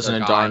between Rosen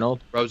and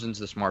Darnold. Rosen's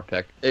the smart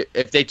pick.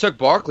 If they took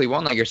Barkley,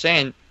 well, like you're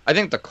saying, I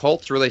think the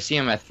Colts really see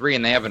him at 3,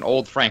 and they have an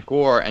old Frank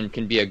Gore and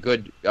can be a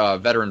good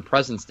veteran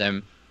presence to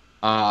him.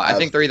 I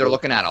think they're either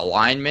looking at a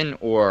lineman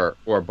or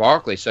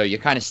Barkley, so you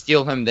kind of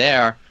steal him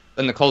there.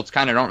 Then the Colts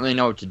kind of don't really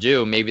know what to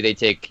do. Maybe they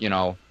take,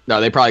 No,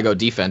 they probably go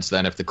defense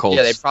then if the Colts...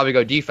 Yeah, they probably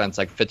go defense,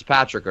 like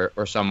Fitzpatrick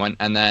or someone,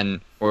 and then...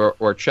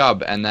 Or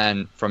Chubb, and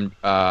then from...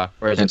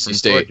 where is it? From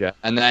State. Georgia.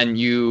 And then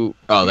you...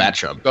 Oh, that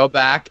Chubb. Go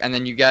back, and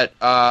then you get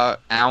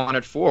Allen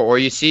at 4. Or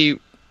you see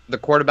the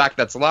quarterback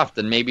that's left,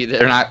 and maybe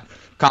they're not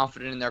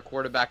confident in their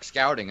quarterback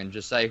scouting and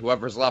just say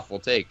whoever's left will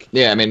take.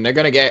 Yeah, I mean, they're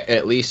going to get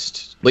at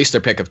least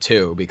their pick of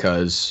 2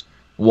 because...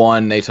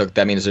 1, they took.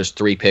 That means there's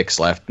 3 picks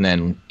left, and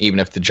then even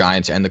if the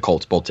Giants and the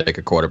Colts both take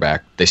a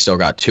quarterback, they still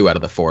got 2 out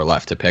of the 4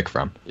 left to pick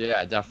from.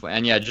 Yeah,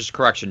 definitely. And just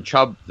correction,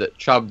 Chubb,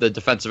 the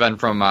defensive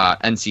end from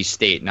NC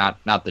State, not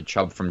the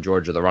Chubb from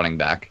Georgia, the running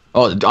back.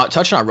 Oh,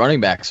 touching on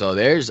running back, so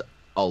there's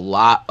a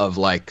lot of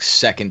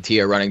second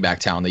tier running back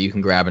talent that you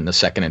can grab in the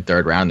 2nd and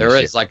 3rd round. There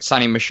is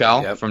Sonny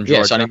Michel from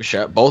Georgia. Yeah, Sonny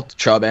Michel, both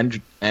Chubb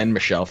and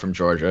Michel from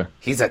Georgia.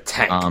 He's a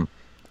tank.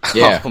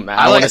 Yeah, oh, man.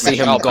 I want to see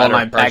him goal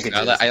line packages.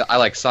 I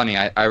like Sonny.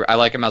 I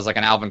like him as an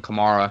Alvin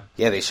Kamara.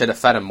 Yeah, they should have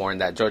fed him more in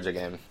that Georgia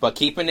game. But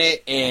keeping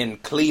it in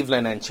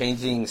Cleveland and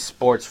changing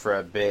sports for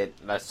a bit,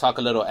 let's talk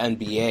a little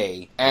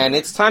NBA. And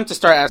it's time to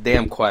start asking the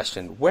damn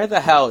question. Where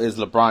the hell is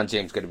LeBron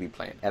James going to be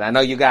playing? And I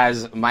know you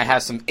guys might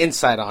have some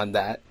insight on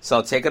that.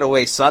 So take it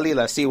away, Sully.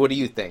 Let's see, what do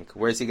you think?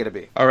 Where's he going to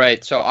be? All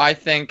right, so I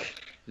think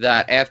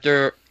that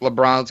after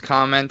LeBron's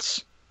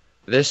comments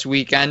this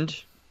week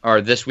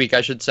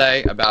I should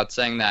say, about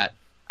saying that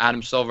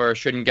Adam Silver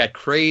shouldn't get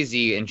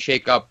crazy and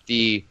shake up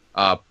the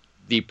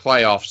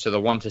playoffs to the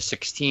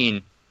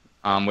 1-16,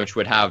 which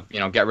would have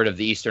get rid of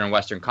the Eastern and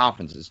Western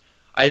conferences.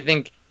 I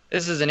think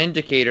this is an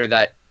indicator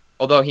that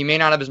although he may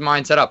not have his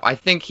mind set up, I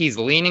think he's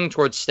leaning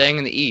towards staying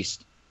in the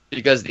East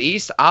because the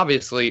East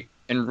obviously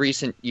in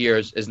recent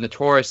years is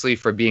notoriously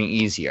for being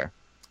easier.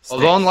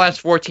 Although in the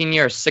last 14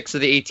 years, 6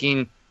 of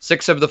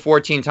the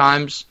 14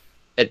 times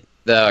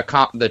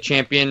the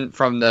champion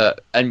from the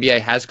NBA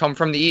has come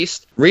from the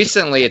East.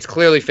 Recently, it's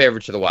clearly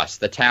favored to the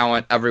West. The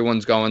talent,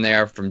 everyone's going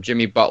there, from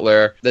Jimmy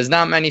Butler. There's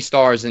not many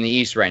stars in the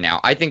East right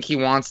now. I think he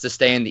wants to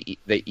stay in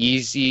the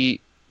easy,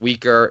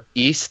 weaker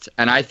East,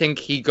 and I think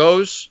he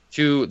goes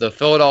to the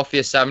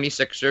Philadelphia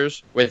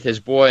 76ers with his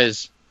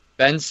boys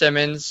Ben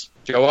Simmons,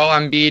 Joel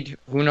Embiid,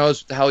 who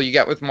knows what the hell you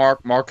get with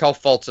Markelle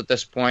Fultz at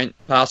this point.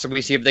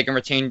 Possibly see if they can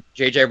retain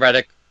J.J.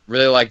 Redick.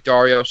 Really like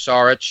Dario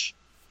Saric.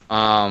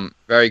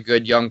 Very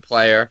good young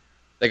player.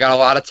 They got a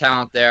lot of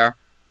talent there.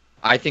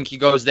 I think he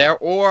goes there,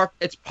 or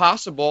it's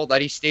possible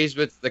that he stays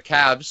with the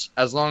Cavs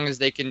as long as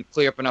they can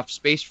clear up enough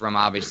space for him.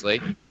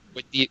 Obviously,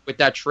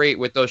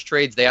 with those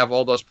trades, they have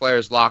all those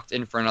players locked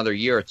in for another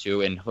year or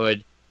two in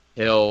Hood,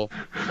 Hill,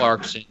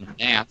 Clarkson,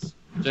 Nance.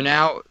 So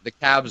now the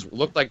Cavs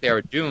look like they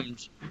are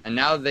doomed, and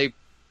now they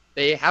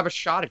have a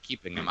shot at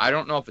keeping him. I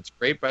don't know if it's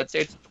great, but I'd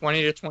say it's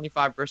 20 to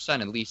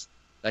 25% at least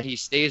that he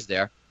stays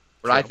there.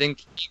 But I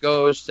think he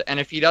goes to, and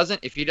if he does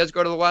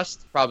go to the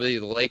West, probably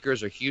the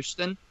Lakers or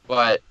Houston.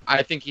 But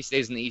I think he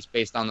stays in the East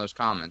based on those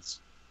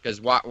comments.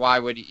 Because why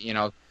would he,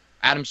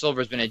 Adam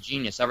Silver's been a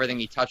genius. Everything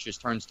he touches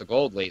turns to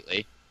gold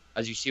lately,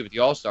 as you see with the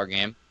All-Star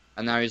game.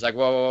 And now he's like,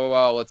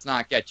 whoa, let's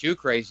not get too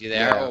crazy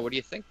there. Yeah. Oh, what are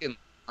you thinking?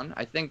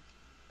 I think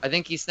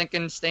he's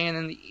thinking staying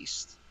in the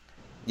East.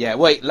 Yeah,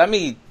 wait, let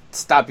me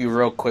stop you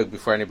real quick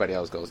before anybody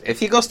else goes. If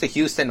he goes to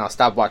Houston, I'll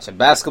stop watching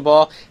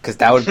basketball, because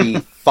that would be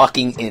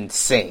fucking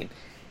insane.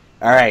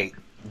 All right,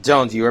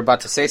 Jones, you were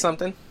about to say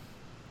something?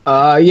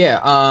 I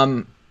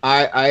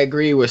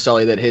agree with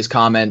Sully that his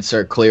comments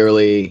are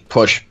clearly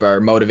pushed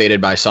or motivated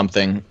by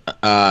something.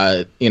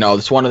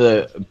 It's one of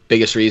the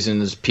biggest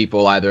reasons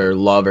people either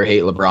love or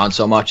hate LeBron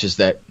so much is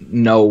that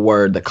no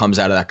word that comes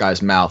out of that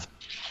guy's mouth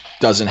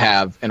doesn't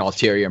have an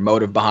ulterior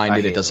motive behind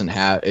it. It doesn't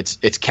have it's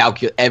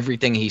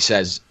everything he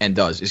says and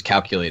does is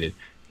calculated.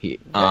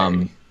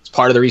 It's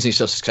part of the reason he's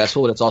so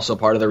successful, but it's also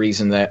part of the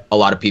reason that a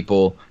lot of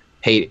people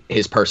hate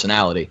his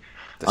personality.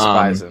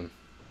 Despise him.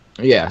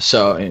 Yeah,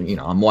 so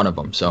I'm one of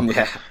them. So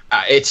yeah.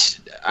 I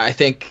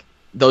think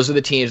those are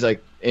the teams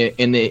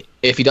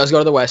if he does go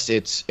to the West,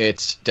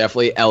 it's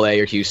definitely LA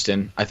or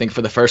Houston. I think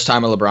for the first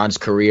time in LeBron's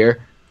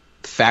career,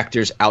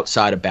 factors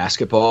outside of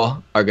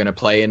basketball are going to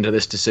play into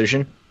this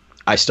decision.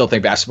 I still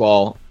think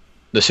basketball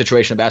the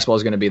situation of basketball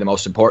is going to be the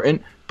most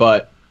important.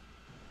 But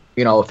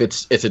if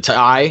it's a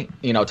tie,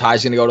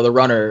 Ty's going to go to the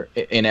runner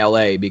in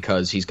LA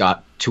because he's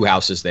got 2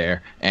 houses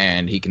there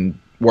and he can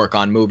work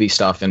on movie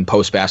stuff and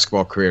post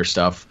basketball career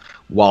stuff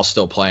while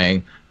still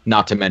playing.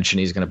 Not to mention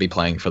he's going to be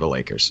playing for the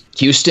Lakers.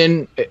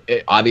 Houston,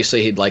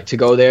 obviously he'd like to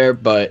go there,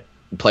 but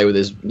play with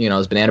his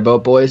Banana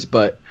Boat boys,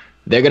 but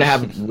they're going to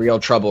have real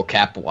trouble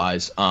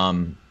cap-wise,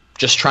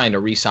 just trying to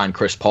re-sign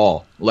Chris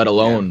Paul, let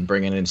alone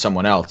bringing in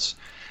someone else.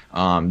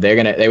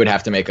 They would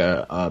have to make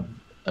a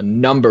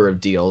number of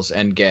deals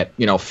and get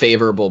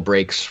favorable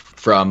breaks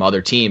from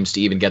other teams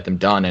to even get them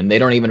done, and they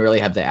don't even really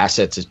have the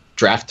assets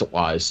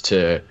draft-wise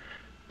to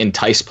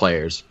entice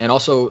players. And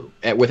also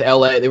with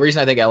LA, the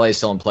reason I think LA is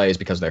still in play is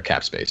because of their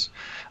cap space.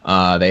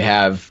 They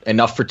have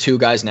enough for 2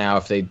 guys now.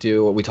 If they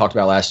do what we talked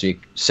about last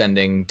week,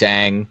 sending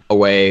Dang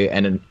away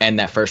and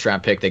that first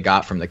round pick they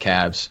got from the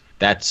Cavs,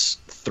 that's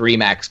 3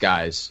 max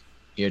guys.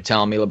 You're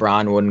telling me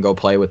LeBron wouldn't go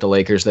play with the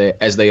Lakers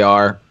as they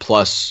are,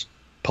 plus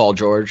Paul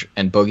George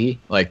and Boogie?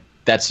 Like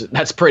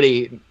that's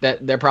pretty.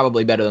 They're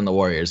probably better than the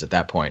Warriors at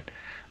that point.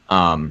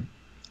 And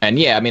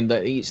yeah, I mean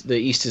the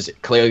East is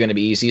clearly going to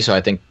be easy. So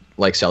I think,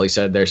 like Sully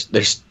said,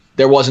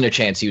 there wasn't a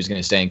chance he was going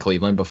to stay in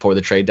Cleveland before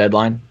the trade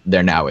deadline.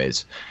 There now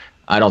is.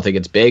 I don't think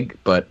it's big,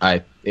 but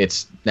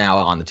it's now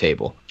on the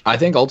table. I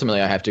think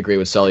ultimately I have to agree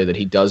with Sully that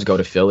he does go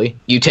to Philly.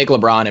 You take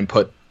LeBron and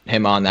put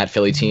him on that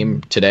Philly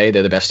team today,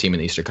 they're the best team in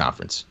the Eastern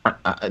Conference.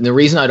 The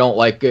reason I don't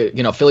like it,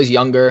 Philly's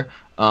younger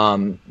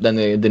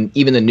than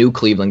even the new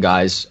Cleveland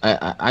guys.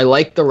 I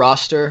like the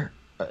roster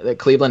that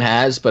Cleveland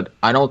has, but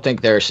I don't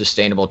think they're a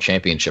sustainable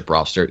championship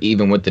roster,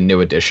 even with the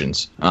new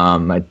additions.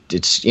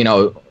 It's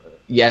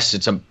yes,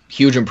 it's a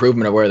huge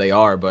improvement of where they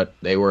are, but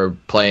they were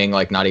playing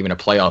like not even a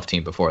playoff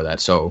team before that,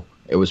 so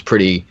it was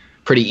pretty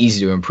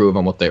easy to improve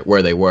on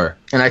where they were.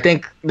 And I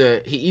think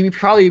he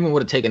probably even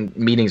would have taken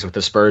meetings with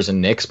the Spurs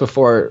and Knicks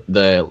before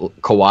the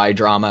Kawhi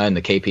drama and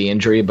the KP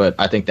injury, but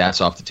I think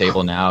that's off the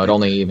table now. It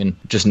only even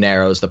just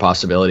narrows the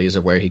possibilities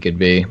of where he could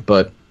be.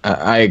 But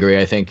I agree.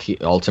 I think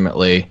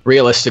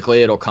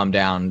realistically, it'll come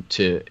down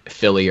to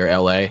Philly or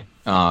LA,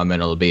 and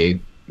it'll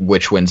be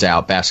which wins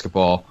out,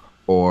 basketball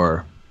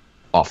or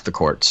off the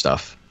court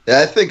stuff.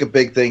 Yeah, I think a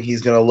big thing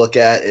he's going to look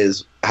at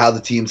is how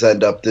the teams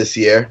end up this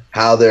year,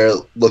 how they're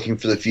looking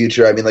for the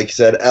future. I mean, like you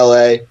said,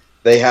 LA,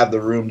 they have the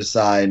room to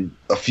sign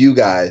a few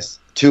guys,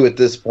 2 at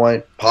this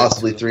point,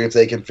 possibly 3 if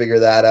they can figure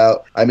that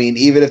out. I mean,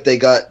 even if they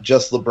got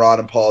just LeBron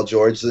and Paul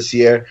George this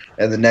year,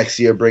 and the next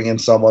year bring in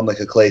someone like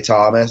a Klay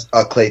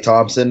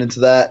Thompson into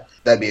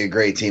that'd be a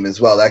great team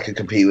as well. That could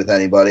compete with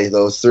anybody,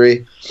 those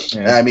 3.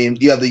 Yeah. I mean,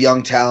 you have the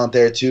young talent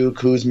there too.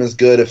 Kuzma's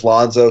good. If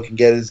Lonzo can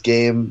get his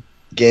game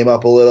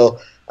up a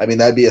little, I mean,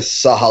 that'd be a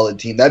solid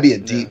team. That'd be a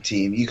deep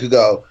team. You could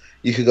go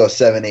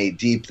 7-8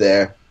 deep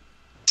there.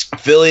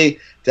 Philly,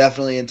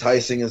 definitely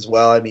enticing as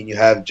well. I mean, you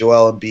have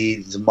Joel Embiid,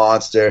 he's a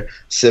monster.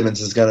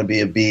 Simmons is going to be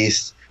a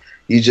beast.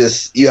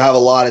 You have a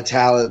lot of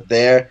talent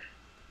there.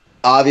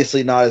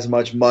 Obviously not as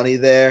much money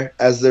there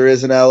as there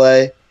is in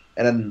LA.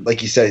 And then,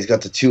 like you said, he's got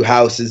the 2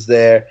 houses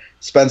there.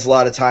 Spends a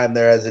lot of time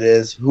there as it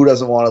is. Who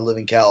doesn't want to live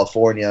in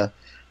California?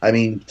 I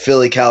mean,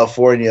 Philly,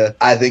 California,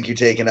 I think you're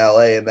taking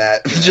LA in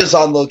that just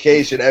on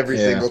location every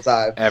single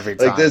time. Every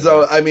time.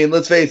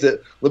 Let's face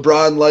it,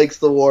 LeBron likes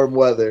the warm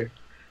weather.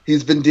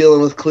 He's been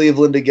dealing with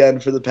Cleveland again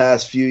for the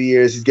past few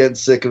years. He's getting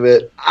sick of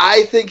it.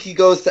 I think he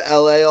goes to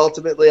LA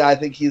ultimately. I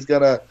think he's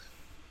going to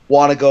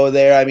want to go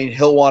there. I mean,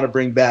 he'll want to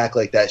bring back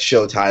like that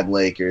Showtime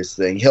Lakers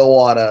thing. He'll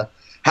want to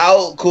 –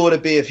 how cool would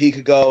it be if he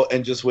could go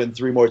and just win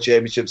 3 more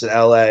championships in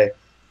LA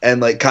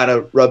and like kind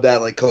of rub that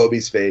in like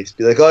Kobe's face?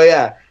 Be like, oh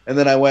yeah, and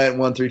then I went and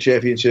won 3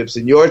 championships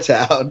in your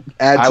town.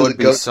 I would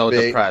be so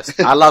depressed.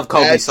 I love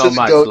Kobe so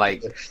much.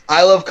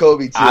 I love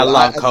Kobe too. I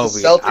love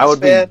Kobe. I would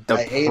be depressed.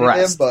 I hated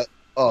him,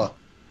 but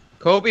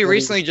Kobe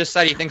recently just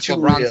said he thinks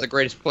LeBron's the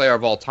greatest player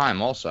of all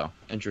time. Also,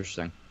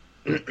 interesting.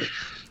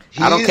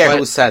 I don't care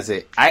who says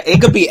it.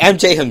 It could be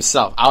MJ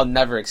himself. I'll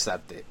never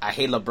accept it. I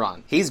hate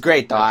LeBron. He's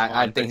great though.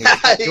 I think.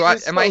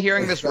 Am I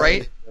hearing this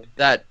right?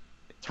 That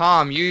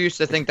Tom, you used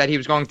to think that he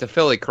was going to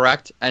Philly,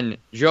 correct? And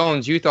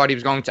Jones, you thought he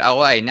was going to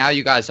LA. Now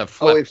you guys have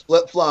flipped. Oh, we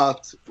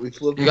flip-flopped.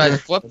 You guys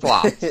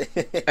flip-flopped.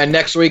 And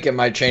next week it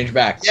might change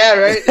back. Yeah,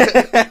 right?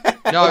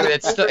 No,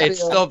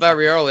 it's still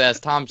very early. As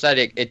Tom said,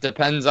 it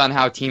depends on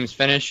how teams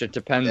finish. It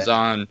depends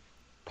on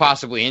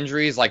possibly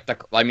injuries. Like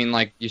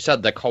you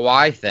said, the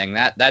Kawhi thing,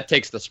 that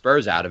takes the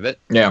Spurs out of it.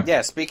 Yeah.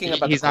 Yeah, speaking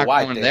about he's the Kawhi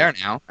not going thing. there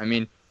now. I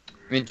mean,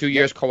 2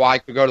 years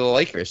Kawhi could go to the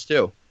Lakers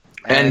too.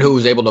 And who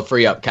was able to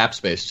free up cap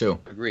space too.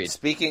 Agreed.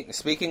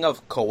 Speaking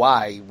of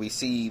Kawhi, we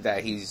see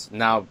that he's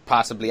now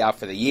possibly out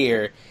for the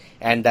year,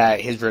 and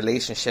that his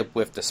relationship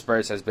with the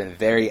Spurs has been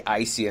very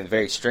icy and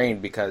very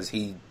strained because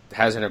he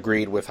hasn't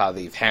agreed with how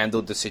they've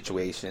handled the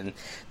situation.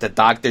 The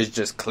doctors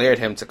just cleared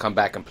him to come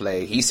back and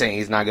play. He's saying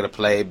he's not going to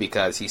play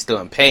because he's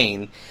still in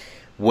pain.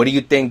 What do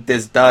you think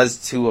this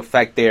does to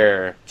affect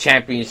their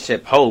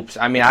championship hopes?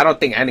 I mean, I don't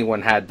think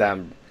anyone had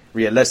them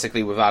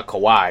realistically without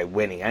Kawhi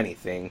winning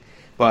anything,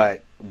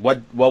 but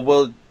where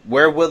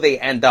will they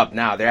end up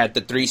now? They're at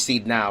the 3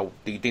 seed now.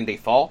 Do you think they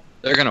fall?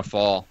 They're going to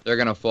fall. They're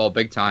going to fall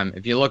big time.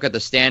 If you look at the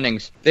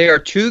standings, they are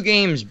 2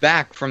 games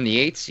back from the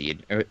 8th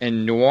seed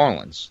in New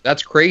Orleans.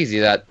 That's crazy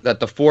that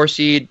the 4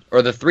 seed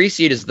or the 3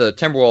 seed is the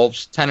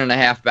Timberwolves,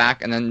 10.5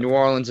 back, and then New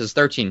Orleans is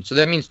 13. So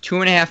that means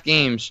 2.5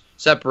 games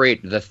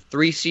separate the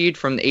 3 seed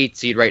from the 8th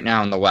seed right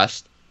now in the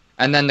West.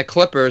 And then the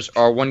Clippers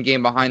are 1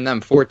 game behind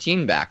them,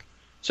 14 back.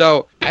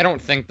 So I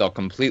don't think they'll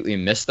completely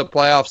miss the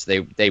playoffs.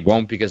 They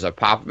won't because of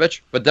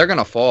Popovich, but they're going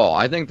to fall.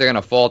 I think they're going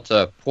to fall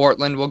to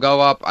Portland will go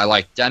up. I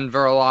like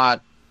Denver a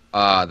lot.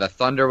 The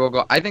Thunder will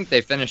go. I think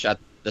they finish at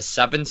the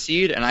 7th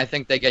seed, and I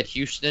think they get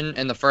Houston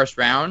in the first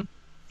round,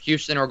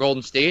 Houston or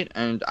Golden State,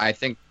 and I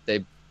think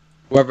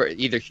whoever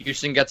either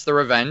Houston gets the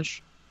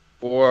revenge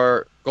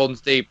or Golden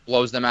State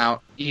blows them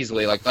out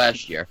easily like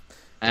last year.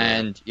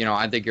 And,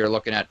 I think you're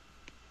looking at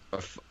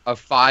a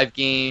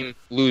 5-game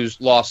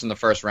loss in the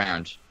first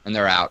round, and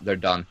they're out. They're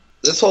done.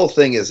 This whole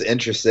thing is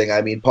interesting.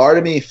 I mean, part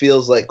of me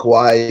feels like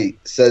Kawhi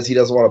says he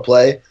doesn't want to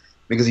play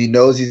because he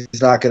knows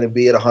he's not going to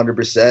be at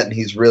 100%, and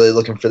he's really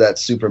looking for that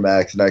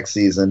supermax next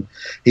season.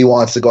 He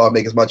wants to go out and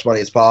make as much money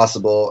as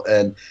possible,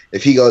 and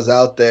if he goes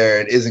out there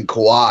and isn't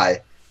Kawhi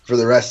for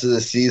the rest of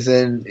the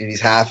season, and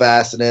he's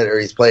half-assing it, or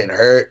he's playing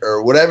hurt,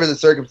 or whatever the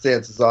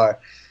circumstances are,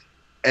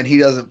 and he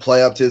doesn't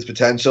play up to his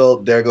potential,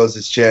 there goes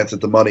his chance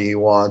at the money he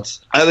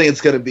wants. I think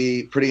it's going to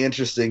be pretty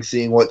interesting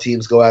seeing what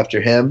teams go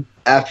after him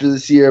after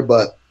this year,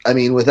 but, I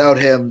mean, without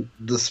him,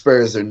 the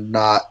Spurs are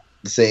not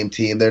the same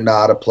team. They're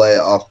not a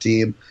playoff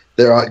team.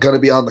 They're going to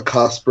be on the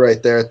cusp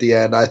right there at the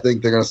end. I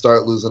think they're going to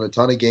start losing a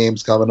ton of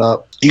games coming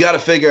up. You got to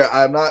figure,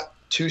 I'm not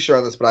too sure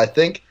on this, but I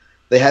think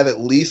they have at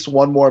least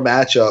one more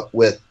matchup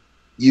with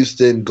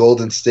Houston,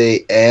 Golden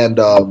State, and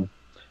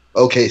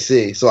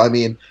OKC. So, I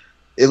mean,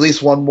 at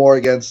least one more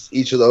against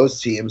each of those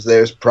teams.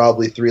 There's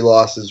probably 3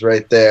 losses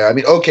right there. I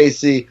mean,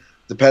 OKC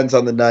depends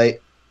on the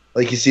night.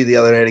 Like you see the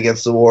other night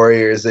against the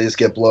Warriors, they just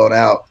get blown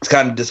out. It's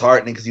kind of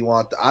disheartening because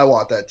I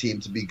want that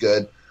team to be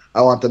good. I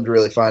want them to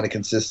really find a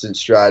consistent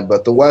stride.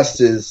 But the West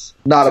is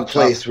not a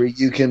place where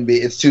you can be.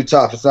 It's too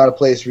tough. It's not a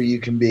place where you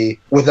can be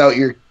without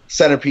your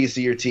centerpiece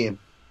of your team.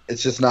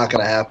 It's just not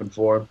going to happen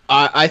for them.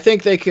 I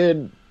think they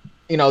could,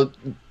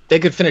 they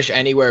could finish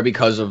anywhere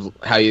because of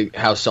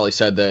how Sully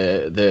said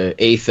the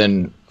 8th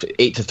and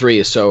 8-3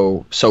 is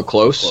so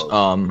close.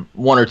 1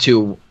 or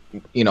 2,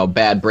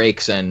 bad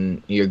breaks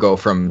and you go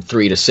from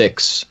 3 to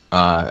 6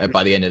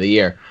 by the end of the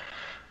year.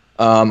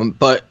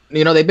 But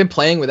they've been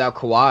playing without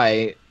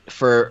Kawhi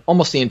for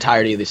almost the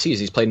entirety of the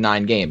season. He's played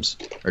 9 games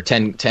or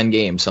 10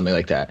 games, something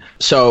like that.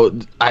 So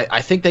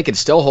I think they could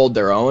still hold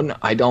their own.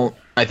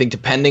 I think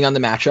depending on the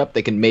matchup,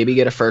 they can maybe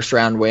get a first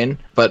round win,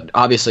 but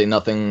obviously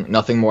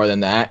nothing more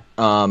than that.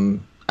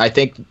 I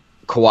think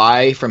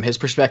Kawhi, from his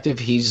perspective,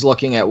 he's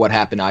looking at what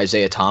happened to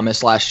Isaiah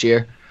Thomas last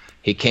year.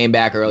 He came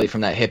back early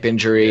from that hip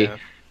injury. Yeah.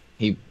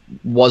 He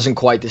wasn't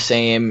quite the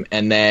same,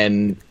 and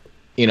then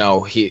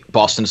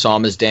Boston saw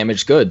him as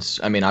damaged goods.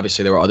 I mean,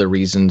 obviously there were other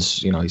reasons.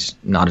 He's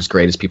not as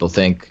great as people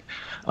think,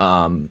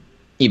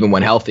 even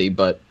when healthy.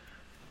 But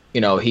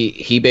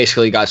he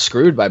basically got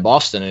screwed by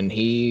Boston, and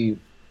he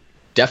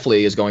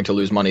definitely is going to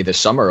lose money this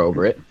summer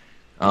over it.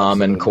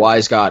 And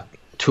Kawhi's got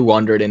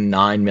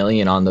 $209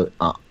 million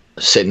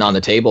sitting on the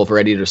table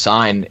ready to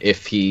sign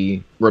if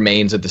he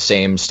remains at the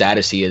same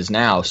status he is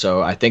now.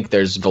 So I think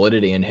there's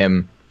validity in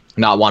him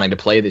not wanting to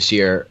play this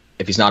year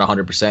if he's not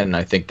 100%. And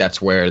I think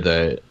that's where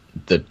the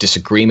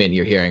disagreement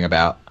you're hearing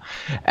about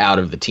out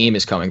of the team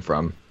is coming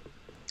from.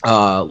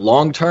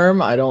 Long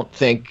term, I don't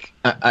think.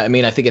 I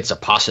mean, I think it's a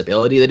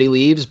possibility that he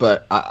leaves,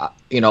 but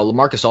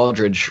LaMarcus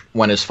Aldridge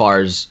went as far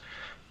as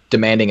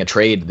demanding a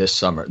trade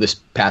this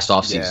past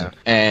offseason. Yeah.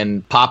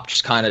 And Pop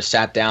just kind of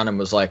sat down and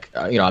was like,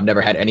 I've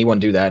never had anyone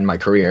do that in my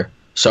career.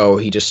 So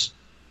he just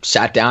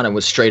sat down and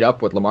was straight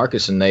up with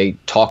LaMarcus, and they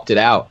talked it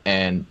out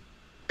and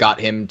got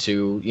him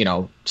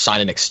to, sign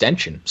an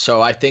extension.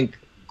 So I think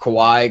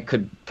Kawhi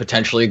could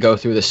potentially go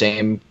through the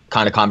same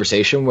kind of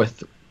conversation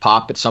with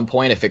Pop at some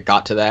point if it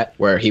got to that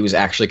where he was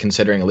actually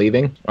considering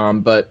leaving.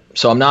 But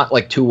so I'm not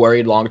too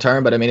worried long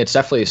term, but I mean it's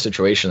definitely a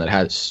situation that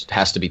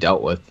has to be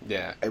dealt with.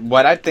 Yeah,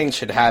 what I think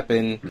should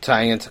happen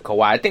tying into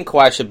Kawhi, I think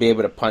Kawhi should be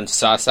able to punch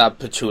Sasa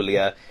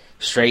Pachulia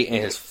straight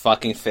in his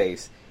fucking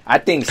face. I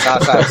think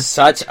Sasa is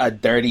such a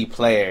dirty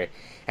player,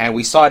 and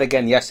we saw it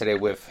again yesterday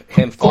with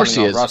him falling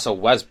on Russell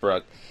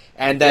Westbrook,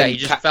 and then he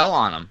just fell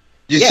on him.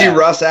 You see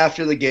Russ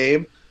after the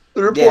game?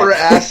 The reporter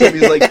asked him,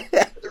 he's like,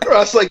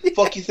 Russ,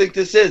 fuck you think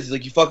this is? He's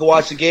like, you fucking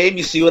watch the game?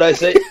 You see what I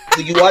say? He's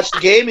like, you watch the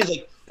game? He's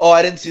like, oh,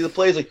 I didn't see the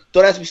play. He's like,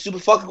 don't ask me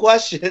stupid fucking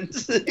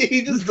questions.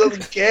 He just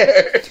doesn't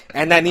care.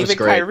 And then even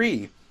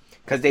Kyrie,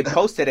 because they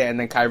posted it, and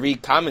then Kyrie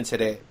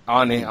commented it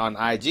on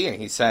IG, and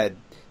he said,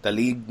 the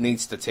league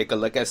needs to take a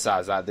look at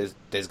Zaza.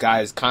 This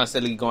guy is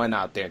constantly going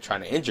out there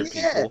trying to injure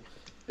people.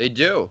 They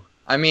do.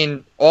 I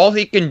mean, all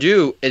he can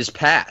do is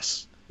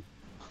pass.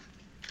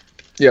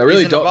 Yeah, I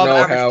really don't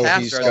know how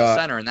he's got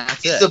center, and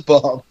that's he's a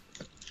bum.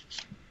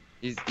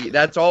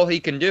 That's all he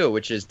can do,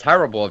 which is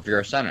terrible if you're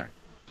a center.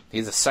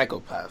 He's a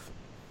psychopath.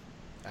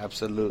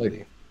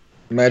 Absolutely.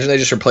 Imagine they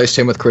just replaced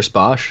him with Chris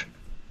Bosh.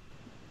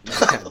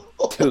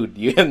 Dude, Dude,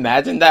 you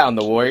imagine that on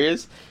the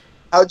Warriors?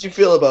 How'd you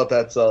feel about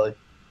that, Sully?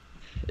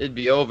 It'd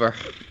be over.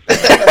 It'd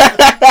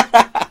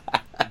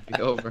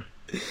be over.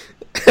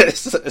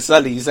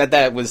 Sully, you said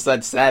that with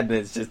such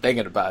sadness just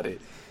thinking about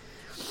it.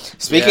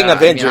 Speaking Yeah,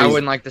 of injuries, I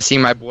wouldn't like to see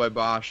my boy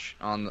Bosch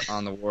on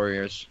the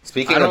Warriors.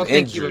 Speaking I don't of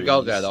think he would go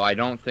injuries- there though. I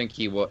don't think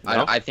he would.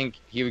 No? I think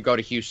he would go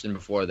to Houston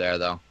before there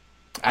though.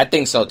 I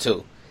think so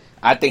too.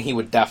 I think he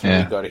would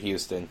definitely Yeah. go to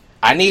Houston.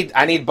 I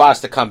need Bosh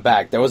to come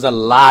back. There was a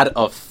lot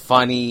of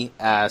funny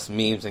ass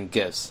memes and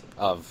gifs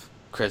of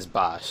Chris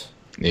Bosh.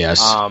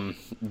 Yes.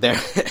 There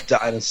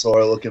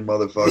Dinosaur looking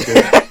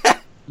motherfucker.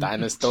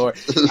 dinosaur,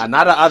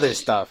 not the other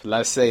stuff.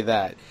 Let's say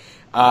that.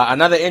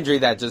 Another injury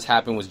that just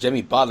happened was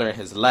Jimmy Butler in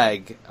his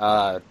leg.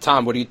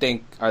 Tom, what do you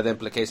think are the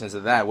implications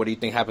of that? What do you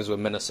think happens with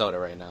Minnesota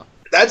right now?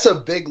 That's a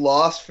big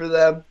loss for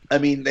them. I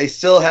mean, they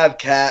still have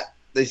Cat,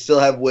 they still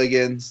have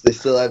Wiggins, they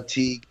still have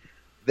Teague.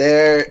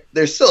 They're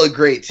still a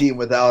great team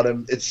without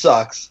him. It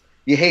sucks.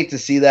 You hate to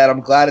see that.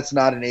 I'm glad it's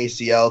not an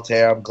ACL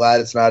tear. I'm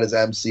glad it's not his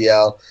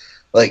MCL.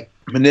 Like,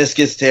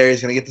 meniscus tear,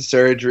 he's going to get the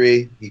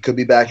surgery. He could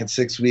be back in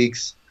 6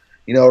 weeks,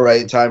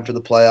 right in time for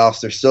the playoffs.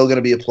 They're still going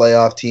to be a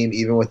playoff team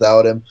even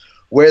without him.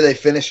 Where they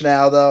finish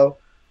now, though,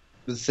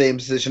 the same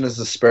position as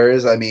the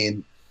Spurs. I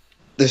mean,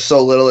 there's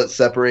so little that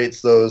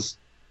separates those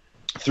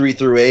 3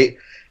 through 8.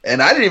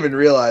 And I didn't even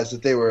realize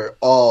that they were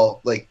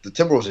all, like, the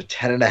Timberwolves are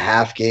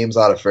 10.5 games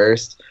out of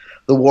first.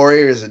 The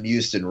Warriors and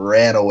Houston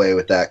ran away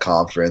with that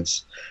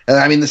conference. And,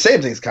 I mean, the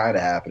same thing's kind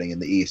of happening in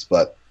the East.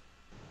 But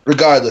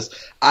regardless,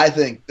 I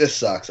think this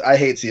sucks. I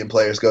hate seeing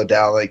players go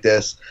down like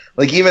this.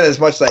 Like, even as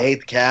much as I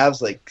hate the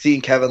Cavs, like,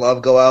 seeing Kevin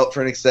Love go out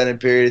for an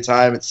extended period of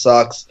time, it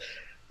sucks.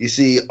 You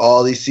see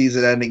all these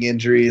season-ending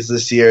injuries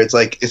this year. It's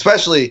like,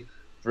 especially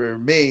for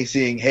me,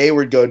 seeing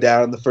Hayward go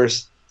down in the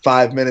first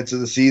 5 minutes of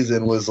the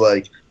season was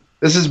like,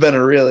 it's been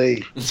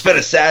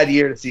a sad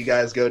year to see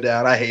guys go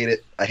down. I hate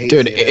it.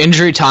 Dude, seeing it.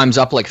 injury time's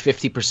up like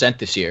 50%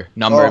 this year.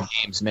 Number of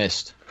games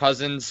missed.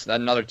 Cousins,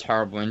 another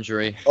terrible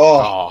injury.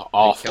 Oh,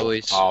 awful,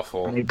 Achilles.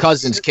 awful. I mean,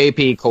 Cousins,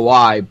 KP,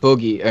 Kawhi,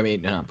 Boogie. I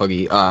mean, not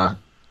Boogie.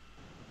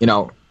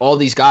 All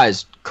these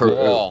guys.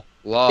 Wall,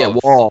 Love. Yeah,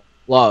 Wall,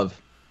 Love.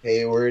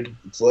 Hayward.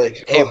 It's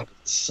like, Hayward.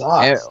 it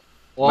sucks.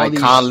 All Mike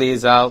these-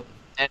 Conley's out.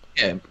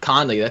 Yeah,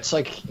 Conley. That's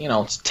like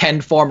it's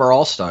 10 former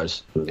All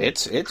Stars.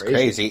 It's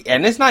crazy,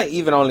 and it's not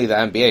even only the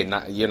NBA.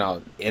 Not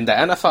in the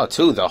NFL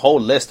too. The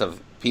whole list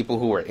of people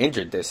who were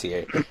injured this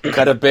year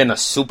could have been a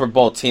Super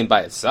Bowl team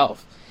by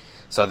itself.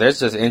 So there's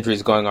just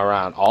injuries going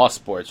around all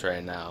sports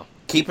right now.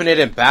 Keeping it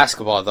in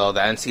basketball though,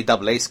 the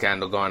NCAA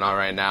scandal going on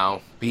right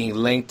now, being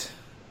linked,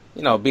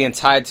 being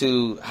tied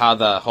to how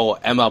the whole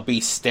MLB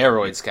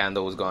steroid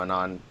scandal was going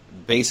on.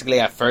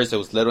 Basically, at first there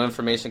was little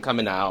information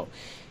coming out.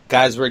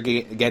 Guys were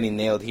getting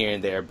nailed here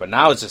and there, but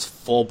now it's just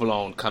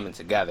full-blown coming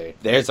together.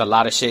 There's a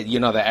lot of shit.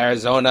 The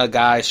Arizona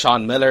guy,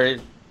 Sean Miller,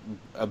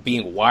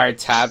 being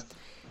wiretapped,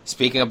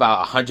 speaking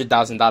about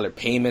 $100,000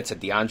 payment to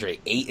DeAndre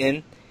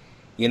Ayton.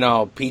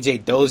 P.J.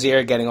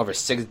 Dozier getting over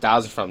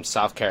 $6,000 from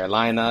South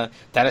Carolina.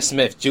 Dennis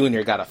Smith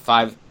Jr. got a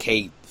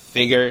 $5K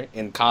figure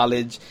in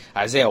college.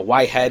 Isaiah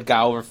Whitehead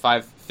got over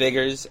 5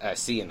 figures at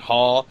Seton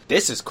Hall.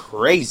 This is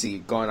crazy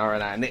going on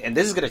right now, and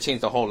this is going to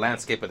change the whole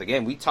landscape of the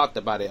game. We talked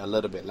about it a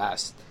little bit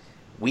last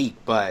week,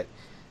 but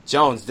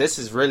Jones, this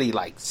is really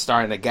like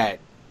starting to get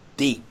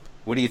deep.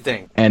 What do you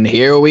think? And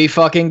here we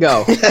fucking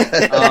go.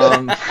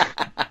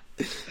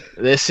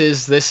 This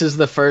is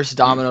the first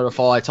domino to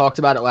fall. I talked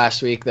about it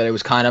last week that it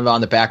was kind of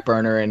on the back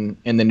burner in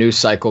the news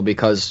cycle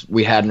because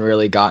we hadn't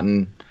really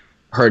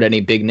heard any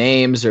big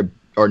names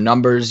or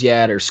numbers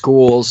yet or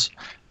schools.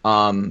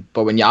 But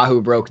when Yahoo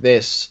broke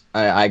this,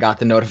 I got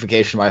the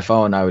notification on my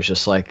phone. I was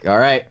just like, all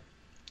right,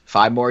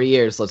 5 more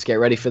years. Let's get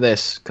ready for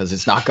this because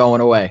it's not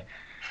going away.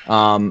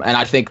 And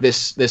I think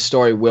this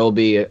story will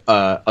be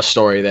a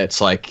story that's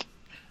like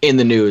in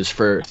the news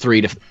for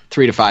 3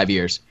 to 5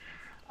 years.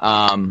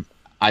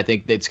 I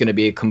think it's going to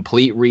be a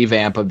complete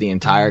revamp of the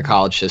entire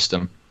college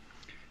system.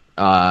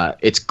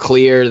 It's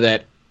clear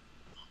that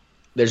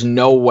there's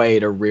no way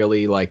to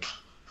really like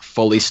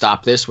fully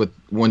stop this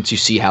once you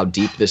see how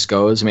deep this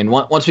goes. I mean,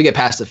 once we get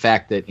past the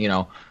fact that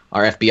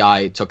our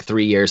FBI took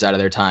 3 years out of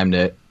their time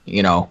to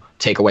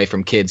take away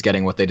from kids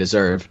getting what they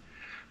deserve.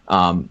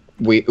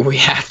 We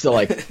have to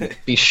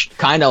like be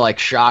kind of like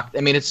shocked.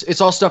 I mean,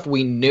 it's all stuff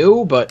we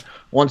knew, but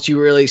once you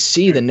really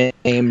see the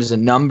names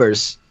and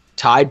numbers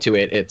tied to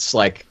it, it's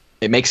like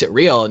it makes it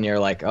real, and you're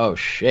like, oh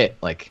shit,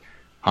 like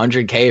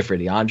 $100K for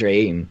DeAndre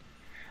Ayton.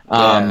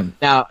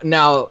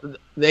 Now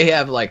they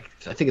have like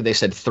I think they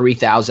said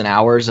 3,000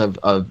 hours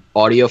of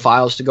audio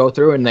files to go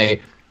through, and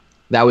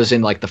that was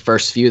in like the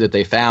first few that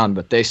they found,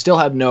 but they still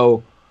have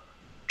no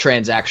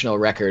transactional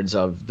records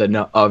of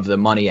the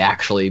money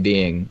actually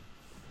being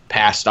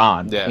passed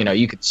on. Yeah.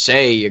 You could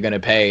say you're going to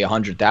pay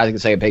 $100,000. You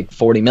could say I pay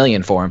 $40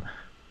 million for him.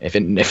 If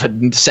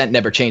a cent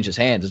never changes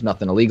hands, there's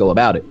nothing illegal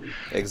about it.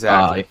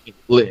 Exactly.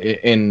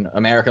 In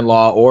American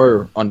law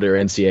or under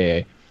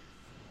NCAA.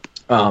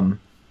 I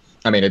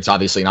mean, it's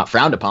obviously not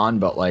frowned upon,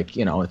 but like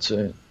it's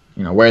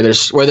where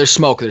there's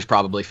smoke, there's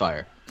probably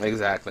fire.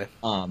 Exactly.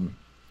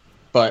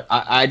 But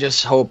I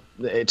just hope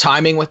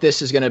timing with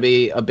this is going to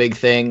be a big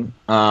thing.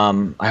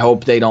 I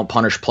hope they don't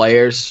punish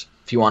players.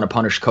 If you want to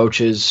punish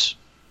coaches,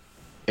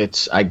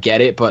 I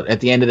get it. But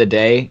at the end of the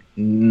day,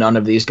 none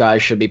of these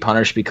guys should be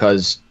punished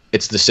because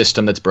it's the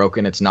system that's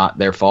broken. It's not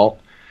their fault.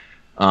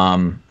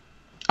 I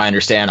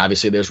understand.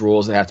 Obviously, there's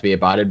rules that have to be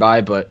abided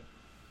by. But,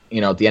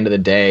 at the end of the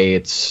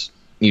day,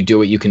 you do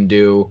what you can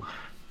do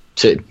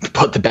to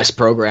put the best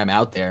program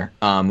out there.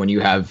 When you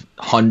have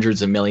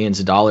hundreds of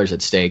millions of dollars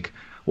at stake,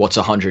 what's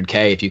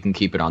 $100K if you can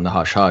keep it on the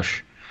hush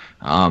hush?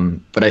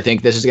 But I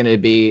think this is going to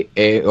be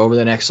over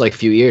the next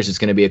few years, it's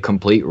going to be a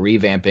complete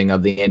revamping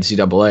of the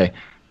NCAA.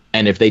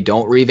 And if they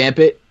don't revamp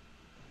it,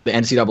 the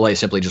NCAA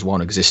simply just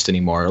won't exist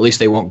anymore. Or at least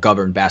they won't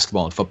govern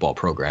basketball and football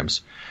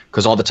programs,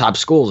 because all the top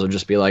schools will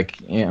just be like,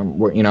 we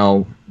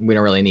don't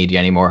really need you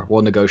anymore.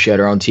 We'll negotiate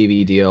our own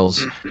TV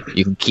deals.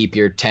 You can keep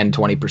your 10,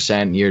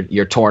 20%,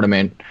 your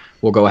tournament.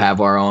 We'll go have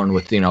our own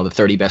with, the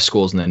 30 best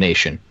schools in the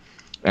nation.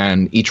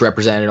 And each school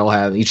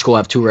will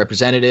have 2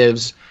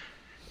 representatives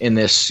in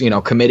this,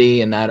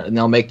 committee, and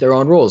they'll make their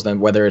own rules. Then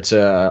whether it's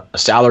a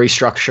salary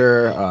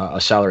structure, a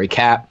salary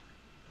cap,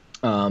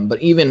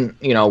 but even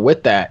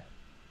with that,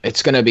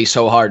 it's going to be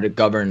so hard to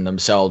govern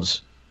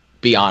themselves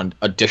beyond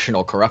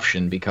additional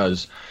corruption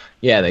because,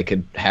 they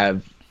could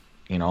have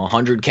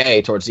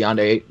 $100K towards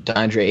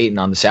DeAndre Ayton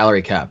on the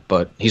salary cap,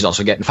 but he's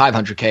also getting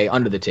 $500K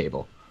under the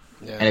table,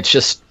 and it's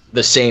just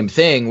the same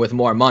thing with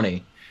more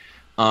money.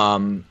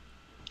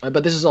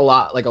 But this is a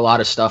lot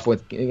of stuff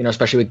with,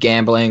 especially with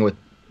gambling, with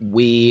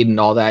weed and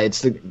all that.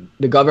 It's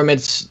the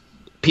government's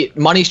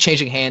money's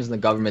changing hands, and the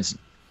government's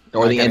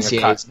or the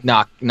NCAA's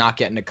not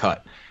getting a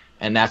cut,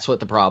 and that's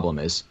what the problem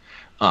is.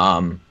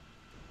 And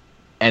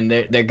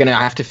they're gonna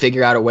have to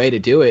figure out a way to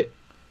do it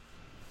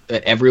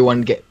that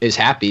everyone is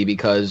happy,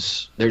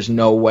 because there's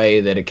no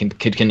way that it can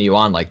continue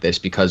on like this.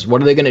 Because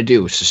what are they gonna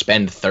do?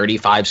 Suspend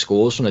 35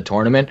 schools from the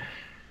tournament?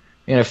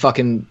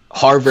 Fucking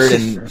Harvard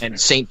and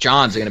St.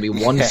 John's are going to be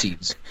 1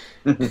 seeds.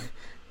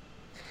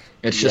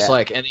 It's just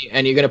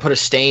and you're going to put a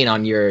stain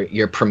on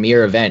your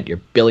premier event, your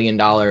 $1 billion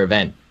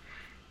event.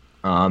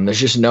 There's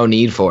just no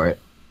need for it.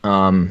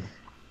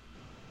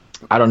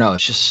 I don't know.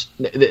 It's just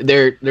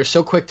they're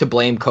so quick to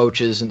blame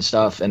coaches and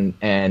stuff and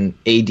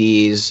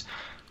ADs,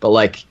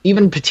 but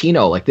even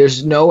Pitino,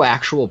 there's no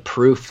actual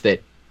proof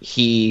that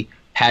he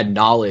had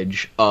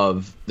knowledge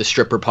of the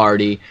stripper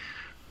party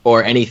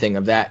or anything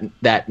of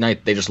that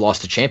night they just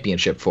lost the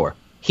championship for.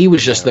 He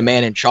was just the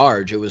man in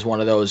charge. It was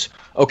one of those,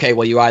 okay,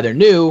 well, you either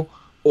knew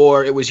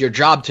or it was your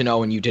job to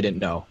know and you didn't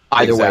know.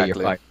 Either way, you're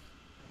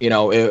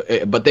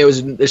fired. But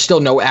there's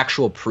still no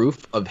actual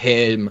proof of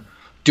him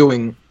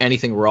doing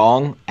anything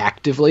wrong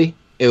actively.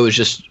 It was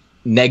just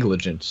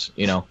negligence,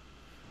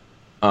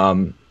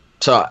 So,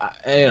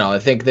 I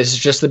think this is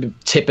just the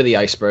tip of the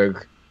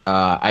iceberg.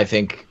 I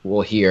think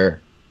we'll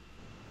hear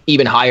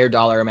even higher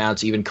dollar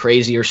amounts, even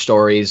crazier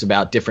stories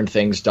about different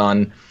things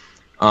done.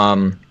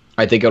 I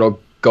think it'll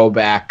go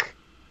back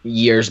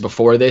years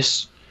before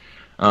this.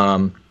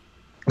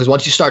 Because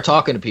once you start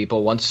talking to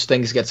people, once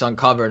things gets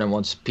uncovered and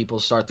once people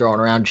start throwing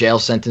around jail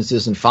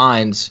sentences and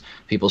fines,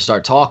 people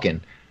start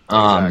talking.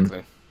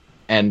 Exactly.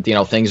 And,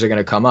 things are going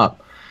to come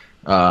up.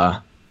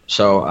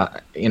 So,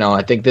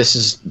 I think this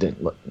is,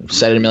 I've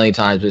said it a million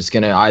times, but it's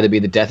going to either be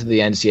the death of the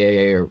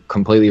NCAA or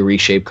completely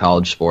reshape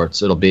college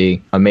sports. It'll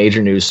be a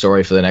major news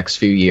story for the next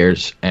few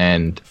years,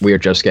 and we're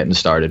just getting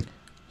started.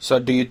 So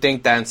do you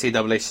think the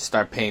NCAA should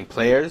start paying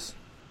players?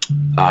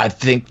 I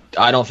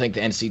don't think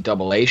the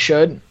NCAA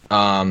should.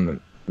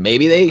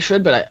 Maybe they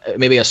should, but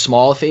maybe a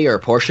small fee or a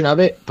portion of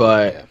it,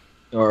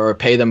 or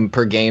pay them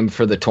per game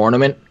for the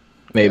tournament.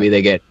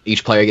 Maybe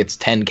each player gets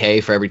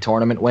 $10K for every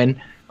tournament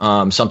win.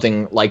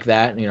 Something like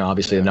that.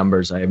 Obviously the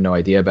numbers I have no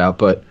idea about,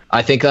 but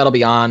I think that'll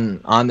be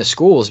on the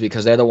schools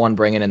because they're the one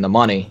bringing in the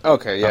money.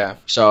 Okay, yeah.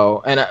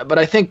 But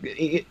I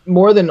think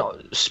more than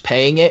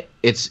paying it,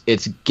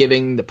 it's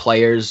giving the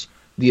players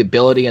the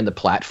ability and the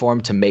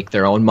platform to make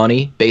their own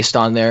money based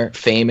on their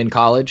fame in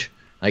college.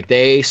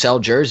 They sell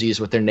jerseys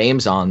with their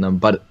names on them,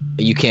 but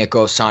you can't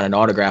go sign an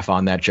autograph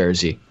on that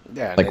jersey.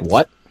 Yeah.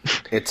 What?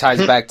 It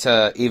ties back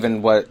to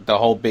even what the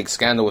whole big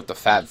scandal with the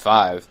Fab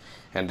Five.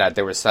 And that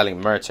they were selling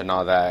merch and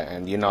all that.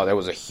 And, there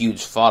was a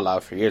huge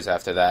fallout for years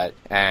after that.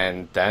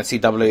 And the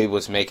NCAA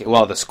was making...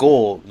 Well, the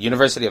school,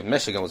 University of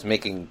Michigan, was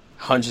making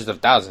hundreds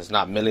of thousands,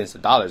 not millions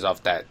of dollars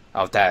off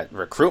that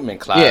recruitment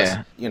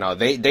class. Yeah.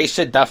 They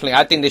should definitely...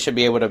 I think they should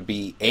be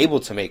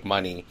able to make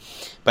money.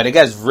 But it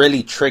gets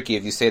really tricky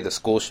if you say the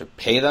school should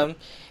pay them.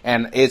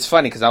 And it's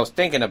funny because I was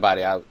thinking about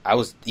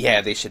it.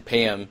 They should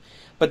pay them.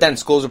 But then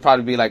schools would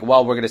probably be like,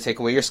 well, we're going to take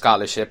away your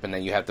scholarship and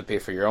then you have to pay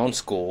for your own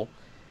school.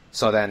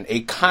 So then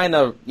it kind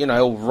of,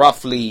 it'll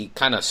roughly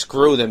kind of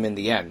screw them in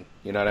the end.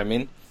 You know what I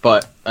mean?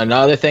 But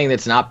another thing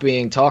that's not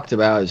being talked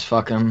about is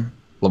fucking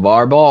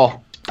LeVar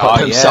Ball. Put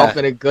himself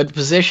in a good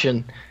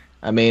position.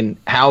 I mean,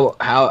 how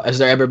has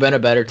there ever been a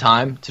better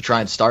time to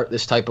try and start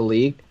this type of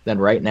league than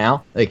right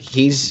now? Like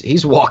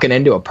he's walking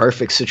into a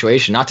perfect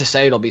situation. Not to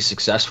say it'll be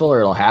successful or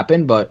it'll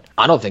happen, but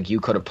I don't think you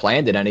could have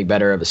planned it any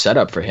better of a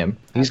setup for him.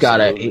 He's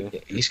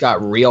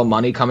got real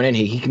money coming in.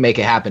 He can make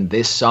it happen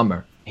this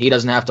summer. He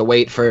doesn't have to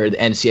wait for the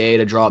NCAA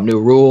to draw up new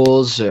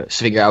rules,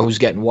 figure out who's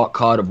getting what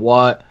cut of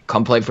what.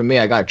 Come play for me.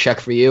 I got a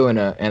check for you and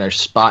a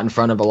spot in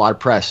front of a lot of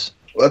press.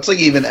 Well, that's like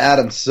even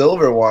Adam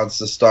Silver wants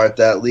to start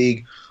that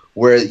league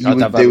where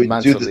they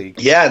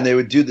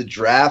would do the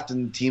draft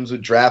and teams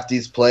would draft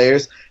these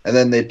players and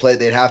then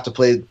they'd have to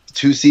play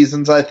 2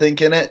 seasons, I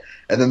think, in it,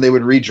 and then they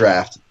would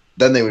redraft.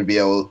 Then they would be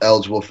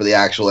eligible for the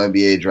actual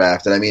NBA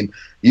draft. And I mean,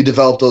 you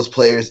develop those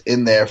players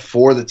in there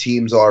for the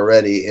teams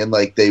already, and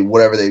like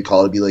whatever they'd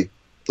call it, it'd be like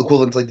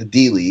equivalent to like the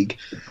D League.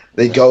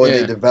 They'd go and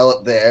they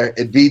develop there.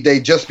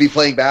 They'd just be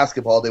playing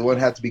basketball. They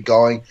wouldn't have to be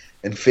going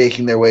and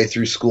faking their way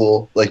through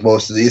school like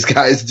most of these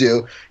guys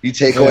do. You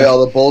take away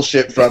all the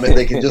bullshit from it.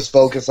 They can just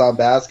focus on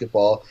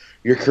basketball.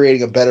 You're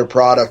creating a better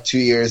product 2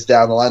 years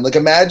down the line. Like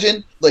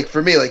imagine, like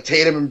for me, like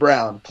Tatum and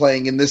Brown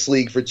playing in this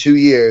league for 2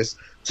 years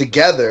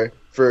together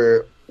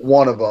for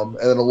one of them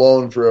and then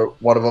alone for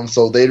one of them.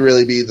 So they'd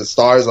really be the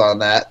stars on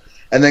that.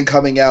 And then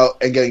coming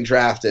out and getting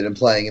drafted and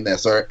playing in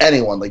this, or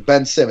anyone like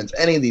Ben Simmons,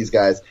 any of these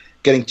guys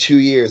getting 2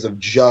 years of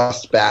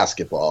just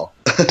basketball.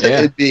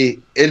 Yeah.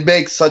 It'd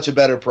make such a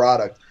better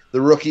product.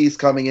 The rookies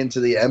coming into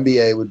the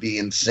NBA would be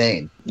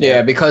insane.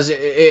 Yeah, because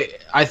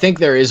I think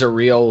there is a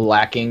real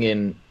lacking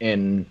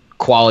in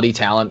quality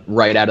talent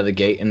right out of the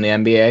gate in the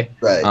NBA.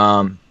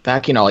 Right.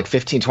 Back, like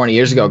 15, 20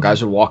 years ago,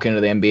 guys would walk into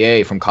the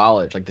NBA from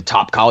college, like the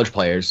top college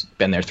players,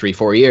 been there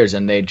 3-4 years,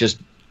 and they'd just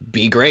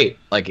be great,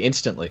 like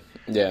instantly.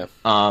 Yeah.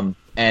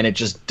 And it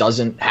just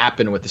doesn't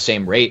happen with the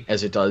same rate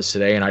as it does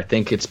today. And I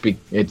think it's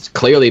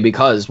clearly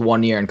because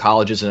 1 year in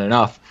college isn't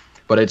enough,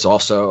 but it's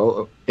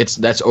also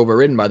that's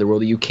overridden by the rule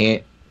that you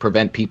can't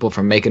prevent people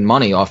from making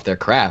money off their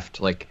craft,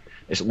 like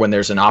when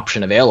there's an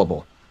option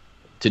available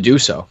to do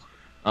so.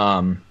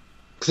 Because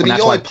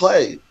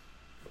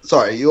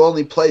you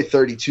only play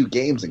 32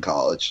 games in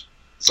college.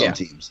 Some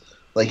teams,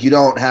 like you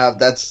don't have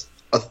that's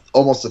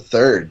almost a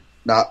third.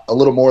 Not a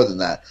little more than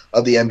that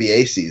of the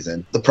NBA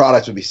season. The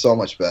product would be so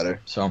much better.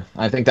 So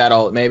I think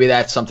maybe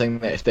that's something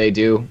that if they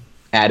do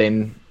add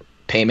in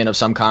payment of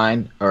some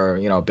kind or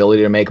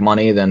ability to make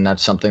money, then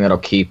that's something that'll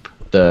keep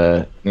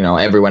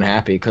everyone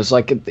happy. Because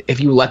like if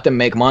you let them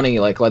make money,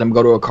 like let them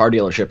go to a car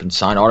dealership and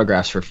sign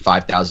autographs for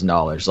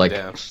 $5,000, like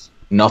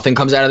nothing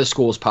comes out of the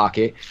school's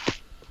pocket.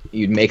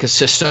 You'd make a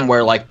system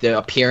where like the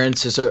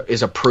appearance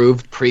is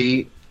approved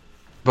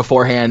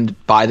beforehand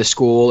by the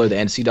school or the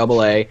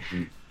NCAA.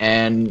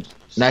 And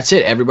that's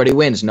it. Everybody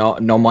wins. No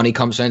money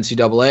comes to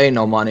NCAA.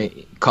 No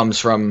money comes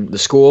from the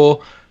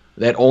school.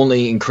 That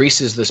only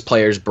increases this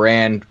player's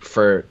brand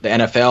for the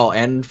NFL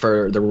and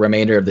for the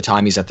remainder of the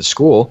time he's at the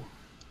school.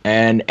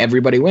 And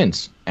everybody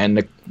wins. And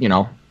the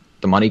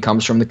money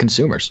comes from the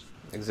consumers.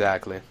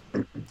 Exactly.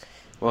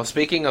 Well,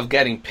 speaking of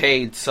getting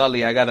paid,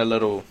 Sully, I got a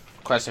little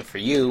question for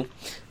you.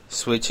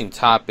 Switching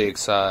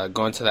topics,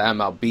 going to the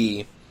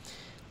MLB.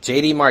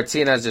 JD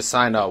Martinez just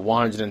signed a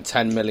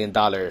 $110 million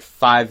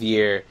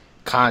 5-year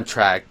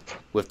contract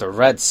with the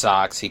Red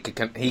Sox. He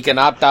can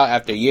opt out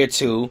after year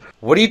 2.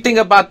 What do you think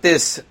about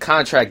this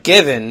contract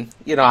given,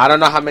 I don't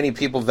know how many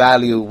people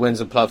value wins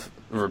above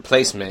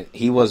replacement.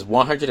 He was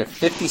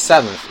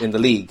 157th in the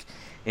league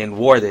in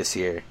WAR this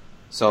year.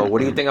 So what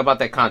do you think about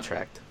that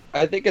contract?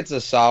 I think it's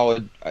a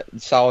solid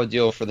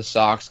deal for the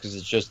Sox because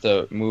it's just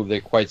a move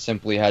they quite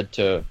simply had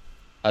to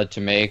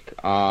make.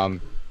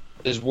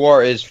 His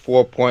WAR is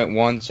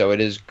 4.1, so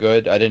it is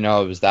good. I didn't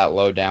know it was that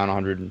low down,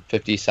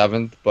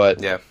 157th,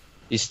 but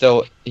he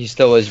still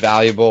is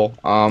valuable.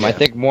 I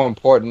think more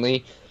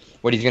importantly,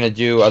 what he's going to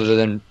do other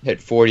than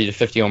hit 40 to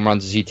 50 home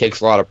runs is he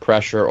takes a lot of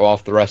pressure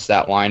off the rest of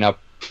that lineup.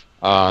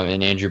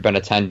 And Andrew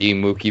Benintendi,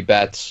 Mookie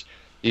Betts,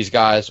 these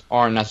guys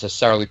aren't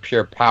necessarily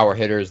pure power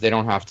hitters. They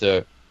don't have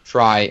to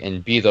try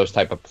and be those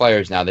type of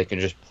players now. They can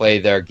just play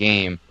their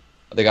game.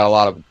 They got a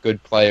lot of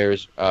good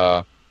players.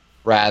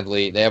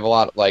 Bradley, they have a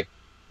lot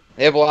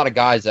of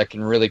guys that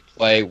can really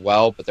play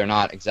well, but they're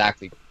not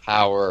exactly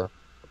power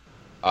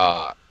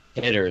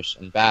hitters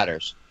and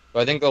batters. So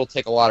I think it'll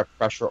take a lot of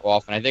pressure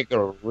off, and I think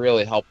it'll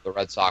really help the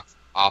Red Sox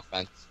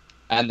offense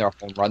and their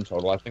home run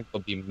total. I think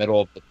they'll be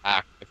middle of the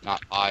pack, if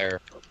not higher,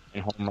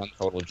 in home run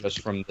total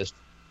just from this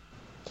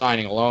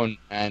signing alone.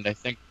 And I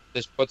think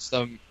this puts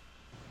them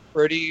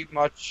pretty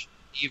much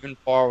even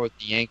par with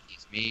the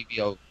Yankees, maybe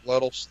a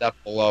little step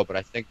below, but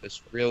I think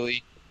this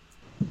really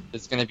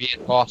is going to be a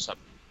toss-up.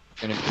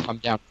 It's going to come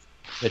down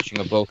to pitching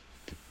of both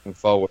moving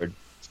forward.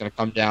 It's going to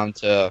come down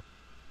to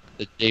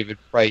the David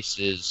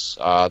Prices,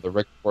 the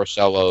Rick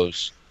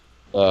Porcellos,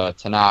 the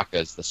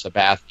Tanakas, the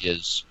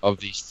Sabathias of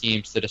these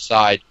teams to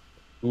decide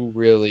who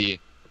really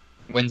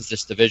wins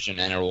this division,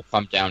 and it will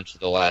come down to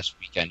the last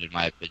weekend, in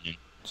my opinion.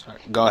 Sorry.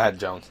 Go ahead,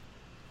 Jones.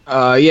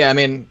 Yeah, I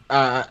mean,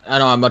 I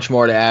don't have much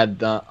more to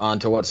add on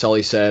to what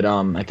Sully said.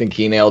 I think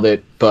he nailed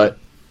it, but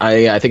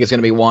I think it's going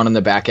to be one on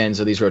the back ends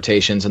of these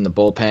rotations and the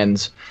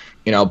bullpens.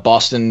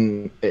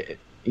 Boston,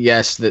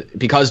 yes,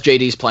 because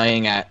JD's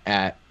playing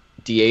at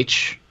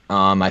DH,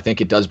 I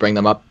think it does bring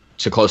them up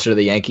to closer to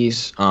the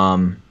Yankees.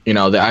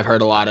 I've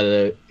heard a lot of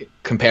the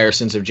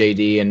comparisons of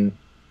JD and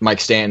Mike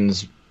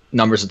Stanton's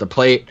numbers at the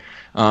plate,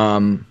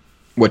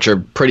 which are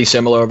pretty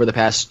similar over the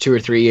past 2 or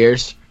 3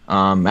 years,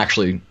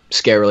 actually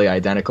scarily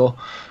identical.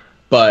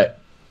 But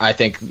I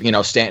think,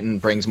 Stanton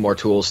brings more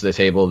tools to the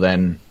table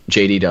than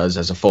JD does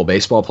as a full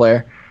baseball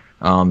player.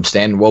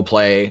 Stanton will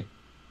play,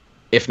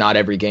 if not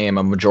every game,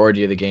 a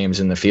majority of the games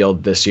in the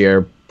field this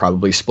year,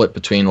 probably split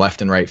between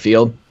left and right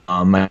field.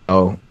 I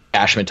know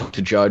Cashman talked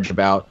to Judge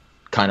about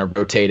kind of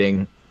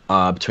rotating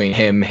between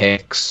him,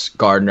 Hicks,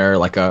 Gardner,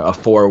 like a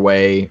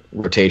 4-way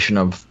rotation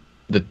of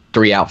the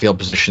 3 outfield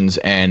positions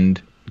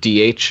and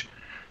DH.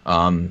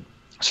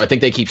 So I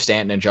think they keep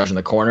Stanton and Judge in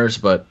the corners,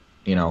 but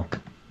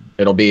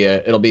it'll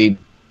be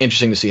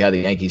interesting to see how the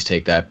Yankees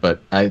take that.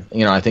 But I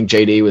think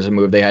JD was a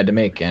move they had to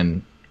make,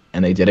 and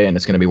they did it, and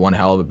it's going to be one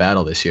hell of a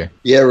battle this year.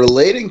 Yeah,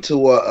 relating to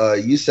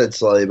what you said,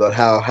 Sully, about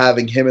how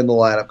having him in the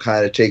lineup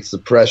kind of takes the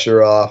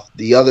pressure off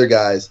the other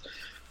guys.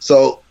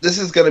 So this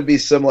is going to be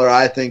similar,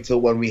 I think, to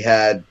when we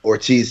had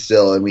Ortiz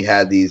still and we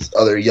had these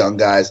other young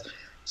guys.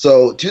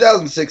 So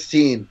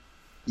 2016,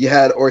 you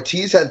had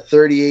Ortiz had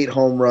 38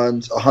 home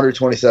runs,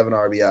 127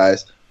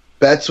 RBIs,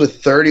 Betts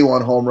with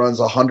 31 home runs,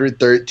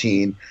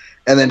 113,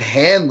 and then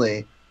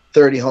Hanley,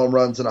 30 home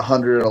runs and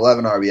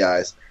 111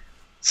 RBIs.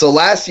 So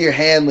last year,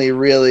 Hanley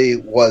really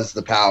was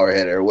the power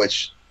hitter,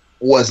 which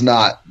was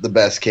not the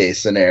best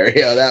case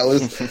scenario.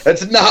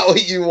 That's not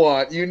what you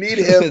want. You need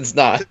him It's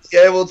not. to be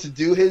able to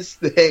do his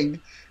thing.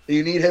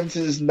 You need him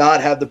to just not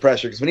have the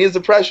pressure. Because when he has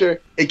the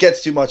pressure, it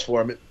gets too much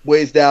for him. It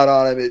weighs down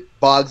on him. It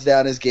bogs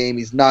down his game.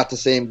 He's not the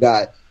same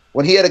guy.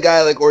 When he had a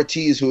guy like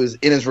Ortiz who is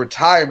in his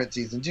retirement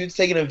season, dude's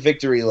taking a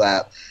victory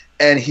lap,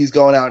 and he's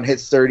going out and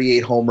hits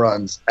 38 home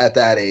runs at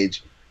that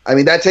age. I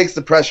mean, that takes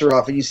the pressure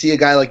off. And you see a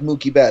guy like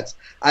Mookie Betts.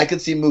 I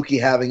could see Mookie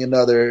having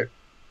another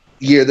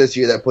year this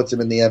year that puts him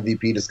in the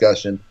MVP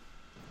discussion.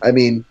 I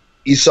mean,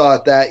 you saw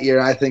it that year,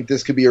 and I think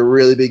this could be a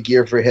really big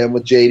year for him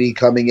with JD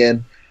coming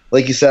in.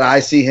 Like you said, I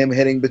see him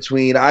hitting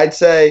between, I'd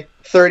say,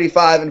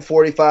 35 and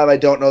 45. I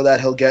don't know that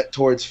he'll get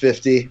towards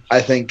 50.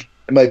 I think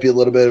it might be a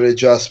little bit of an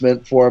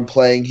adjustment for him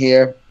playing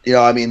here.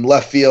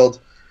 Left field,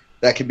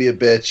 that could be a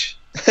bitch.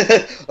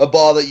 A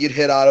ball that you'd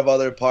hit out of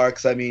other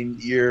parks. I mean,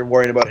 you're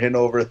worrying about hitting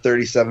over a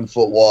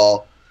 37-foot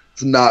wall.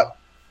 It's not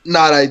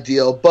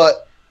ideal,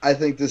 but I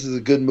think this is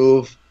a good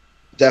move.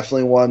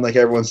 Definitely one, like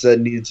everyone said,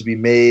 needed to be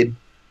made.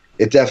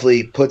 It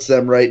definitely puts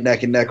them right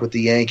neck and neck with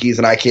the Yankees,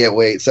 and I can't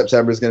wait.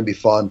 September is going to be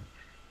fun.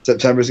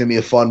 September is going to be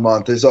a fun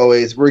month.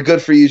 We're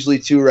good for usually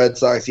 2 Red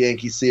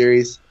Sox-Yankees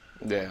series.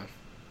 Yeah.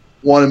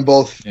 One in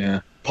both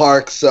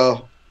parks,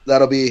 so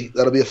that'll be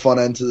a fun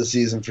end to the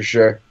season for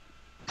sure.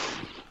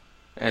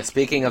 And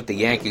speaking of the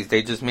Yankees,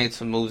 they just made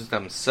some moves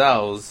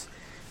themselves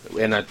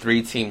in a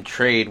 3-team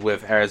trade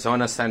with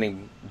Arizona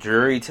sending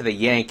Drury to the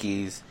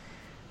Yankees.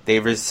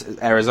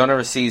 Arizona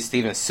received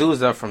Steven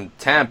Souza from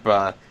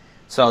Tampa.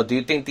 So do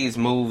you think these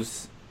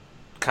moves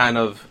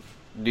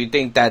do you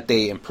think that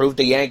they improved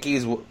the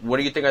Yankees? What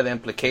do you think are the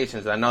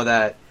implications? I know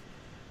that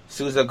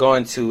Souza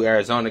going to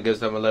Arizona gives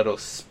them a little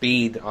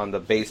speed on the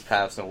base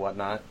paths and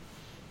whatnot.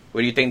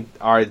 What do you think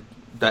are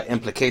the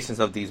implications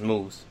of these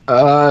moves?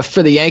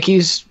 For the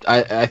Yankees,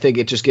 I think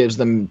it just gives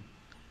them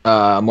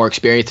more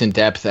experience and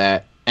depth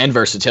and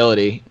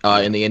versatility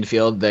in the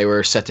infield. They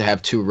were set to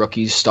have 2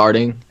 rookies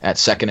starting at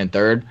second and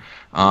third,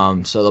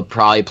 so they'll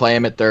probably play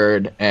him at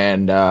third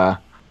and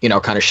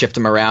kind of shift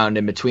him around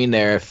in between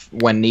there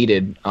when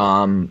needed.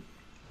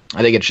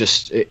 I think it's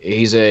just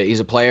he's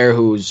a player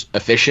who's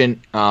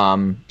efficient,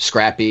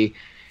 scrappy,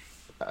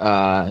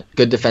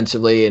 good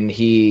defensively, and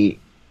he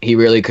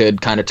really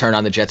could kind of turn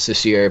on the Jets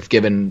this year if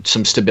given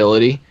some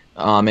stability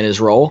in his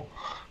role.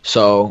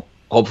 So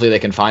hopefully they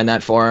can find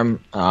that for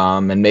him,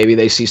 and maybe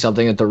they see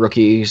something that the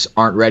rookies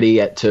aren't ready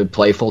yet to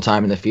play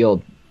full-time in the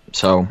field.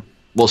 So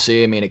we'll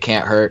see. I mean, it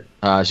can't hurt.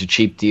 It's a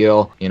cheap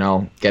deal.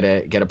 Get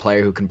a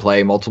player who can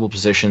play multiple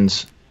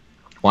positions.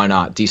 Why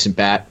not? Decent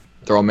bat.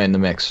 Throw him in the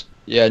mix.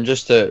 Yeah, and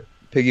just to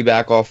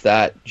piggyback off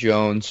that,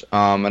 Jones,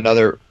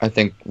 another, I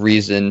think,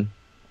 reason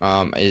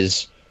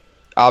is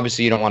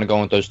obviously you don't want to go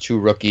with those 2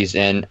 rookies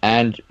in,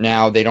 and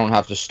now they don't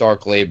have to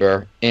start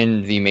Gleyber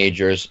in the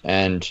majors,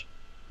 and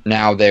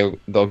now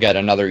they'll get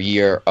another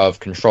year of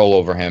control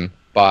over him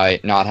by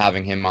not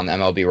having him on the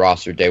MLB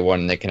roster day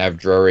one. They can have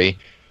Drury.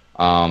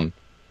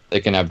 They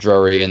can have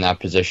Drury in that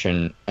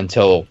position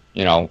until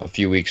a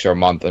few weeks or a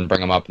month and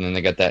bring him up, and then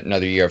they get that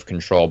another year of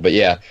control. But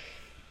yeah,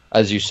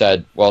 as you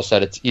said, well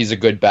said. He's a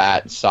good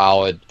bat,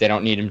 solid. They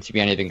don't need him to be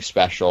anything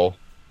special.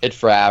 Hit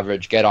for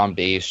average, get on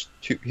base,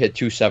 hit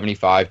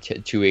 275,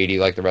 280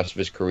 like the rest of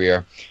his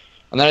career.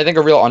 And then I think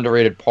a real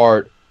underrated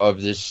part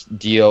of this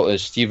deal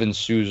is Steven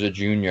Souza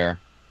Jr.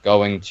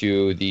 going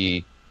to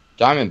the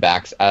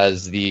Diamondbacks,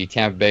 as the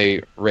Tampa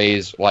Bay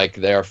Rays, like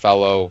their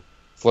fellow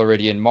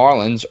Floridian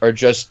Marlins, are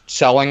just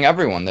selling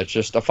everyone. That's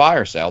just a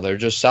fire sale. They're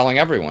just selling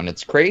everyone.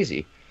 It's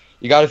crazy.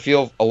 You got to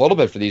feel a little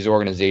bit for these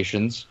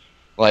organizations.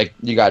 Like,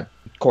 you got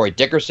Corey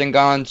Dickerson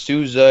gone,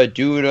 Souza,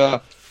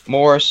 Duda,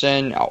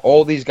 Morrison,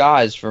 all these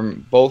guys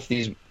from both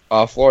these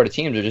Florida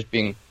teams are just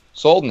being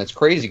sold, and it's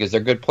crazy because they're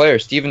good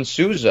players. Steven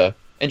Souza,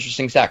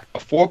 interesting stat, a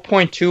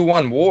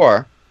 4.21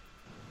 WAR,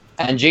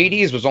 and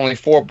JD's was only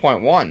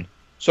 4.1.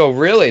 So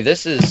really,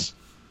 this is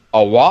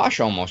a wash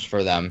almost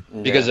for them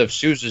because of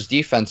Souza's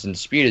defense and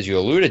speed, as you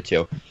alluded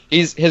to.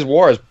 His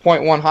WAR is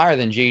 0.1 higher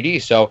than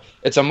JD, so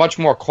it's a much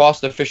more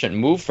cost-efficient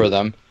move for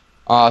them.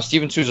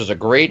 Steven Souza's a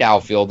great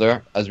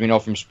outfielder, as we know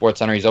from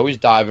SportsCenter. He's always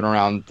diving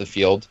around the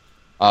field.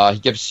 He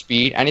gives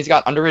speed, and he's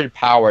got underrated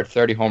power at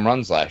 30 home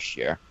runs last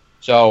year.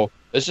 So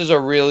this is a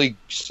really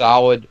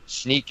solid,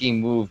 sneaky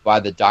move by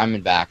the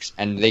Diamondbacks,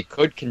 and they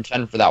could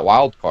contend for that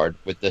wild card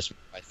with this,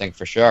 I think,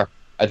 for sure.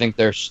 I think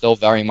they're still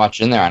very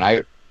much in there, and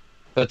I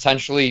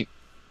potentially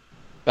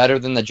better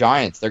than the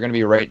Giants. They're going to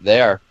be right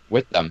there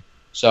with them.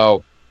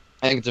 So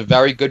I think it's a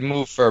very good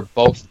move for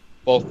both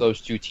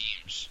those two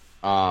teams.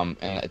 And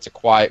it's a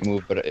quiet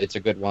move, but it's a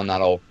good one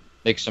that'll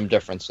make some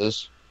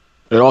differences.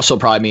 It also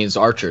probably means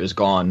Archer is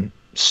gone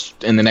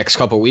in the next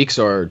couple of weeks,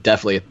 or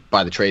definitely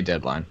by the trade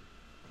deadline.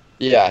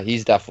 Yeah,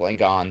 he's definitely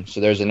gone. So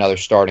there's another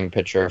starting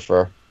pitcher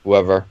for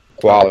whoever,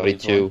 quality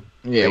two.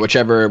 Yeah,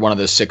 whichever one of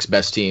the 6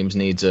 best teams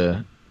needs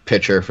a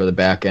pitcher for the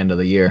back end of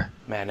the year.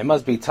 Man, it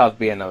must be tough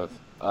being a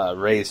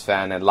Rays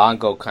fan, and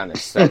Longo kind of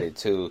said it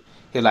too.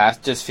 I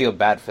just feel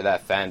bad for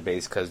that fan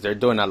base because they're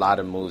doing a lot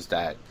of moves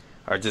that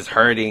are just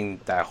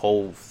hurting that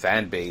whole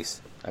fan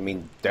base. I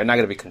mean, they're not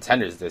going to be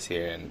contenders this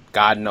year, and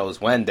God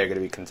knows when they're going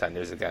to be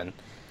contenders again.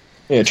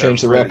 Yeah,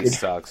 change the record. record.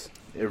 Sucks.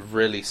 It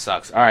really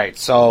sucks. All right,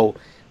 so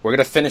we're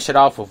going to finish it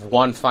off with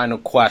one final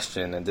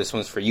question, and this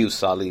one's for you,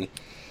 Sully.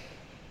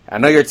 I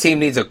know your team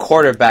needs a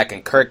quarterback,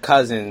 and Kirk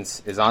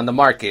Cousins is on the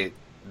market.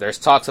 There's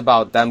talks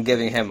about them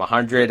giving him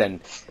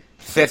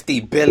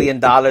 $150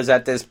 billion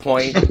at this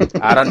point.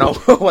 I don't know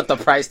what the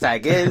price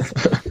tag is,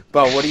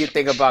 but what do you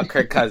think about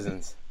Kirk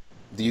Cousins?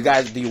 Do you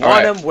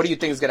want him? What do you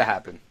think is going to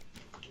happen?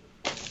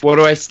 What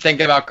do I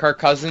think about Kirk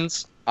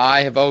Cousins?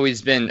 I have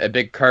always been a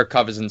big Kirk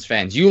Cousins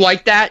fan. You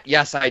like that?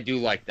 Yes, I do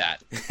like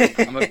that.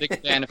 I'm a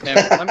big fan of him.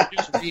 Let me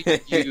just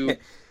read you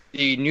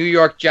the New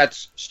York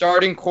Jets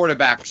starting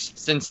quarterbacks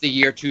since the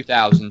year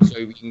 2000,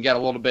 so we can get a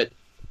little bit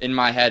in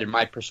my head and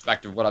my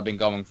perspective what I've been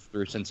going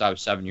through since I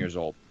was 7 years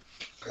old.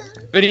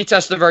 Vinny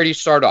Testaverde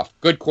start off.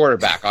 Good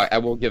quarterback. I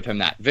will give him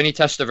that. Vinny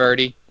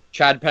Testaverde.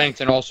 Chad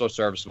Pennington also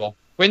serviceable.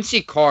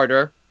 Quincy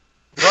Carter.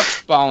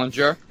 Brooks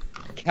Bollinger.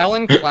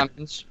 Kellen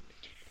Clemens.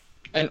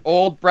 An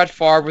old Brett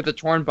Favre with a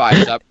torn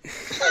bicep.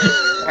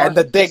 and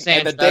the dick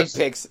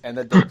pics.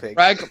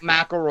 Greg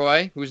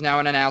McElroy, who's now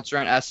an announcer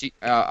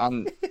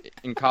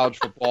in college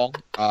football,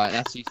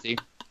 in SEC.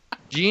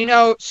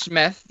 Geno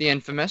Smith, the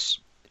infamous.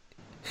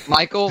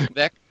 Michael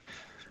Vick.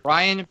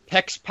 Ryan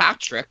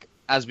Fitzpatrick,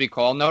 as we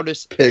call.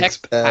 Notice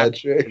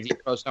Fitzpatrick. He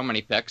throws so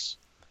many picks.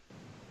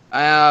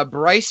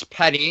 Bryce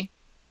Petty.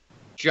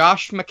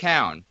 Josh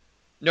McCown.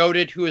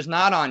 Noted who is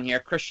not on here,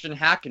 Christian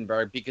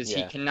Hackenberg, because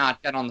he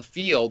cannot get on the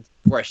field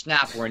for a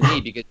snap or a knee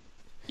because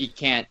he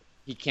can't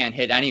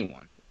hit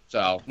anyone.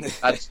 So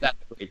that's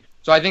great.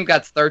 So I think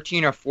that's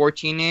 13 or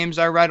 14 names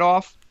I read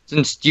off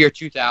since year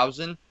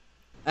 2000,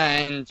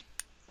 and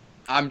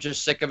I'm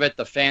just sick of it.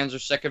 The fans are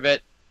sick of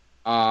it.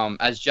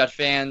 As Jet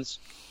fans,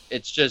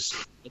 it's just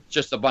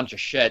a bunch of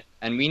shit,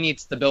 and we need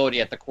stability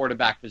at the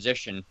quarterback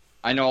position.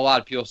 I know a lot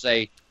of people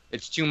say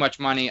it's too much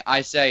money. I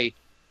say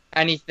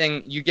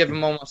anything, you give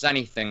him almost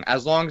anything,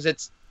 as long as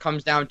it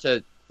comes down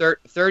to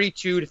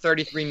 32 to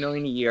 33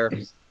 million a year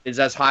is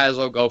as high as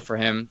I'll go for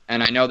him,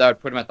 and I know that would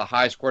put him at the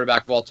highest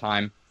quarterback of all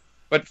time.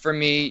 But for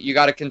me, you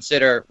got to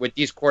consider with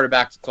these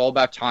quarterbacks, it's all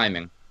about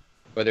timing.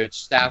 Whether it's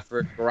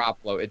Stafford,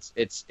 Garoppolo,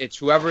 it's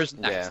whoever's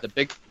next,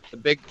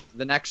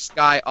 the next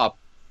guy up,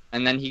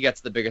 and then he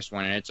gets the biggest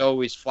one. And it's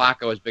always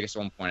Flacco is biggest at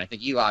one point. I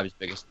think Eli is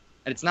biggest,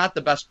 and it's not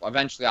the best.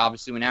 Eventually,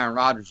 obviously, when Aaron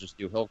Rodgers is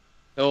due,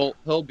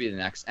 he'll be the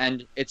next,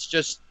 and it's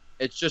just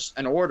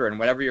an order. And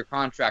whatever your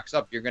contract's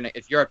up,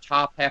 if you're a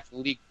top half of the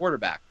league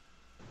quarterback.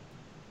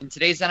 In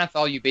today's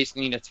NFL, you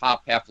basically need a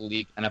top half of the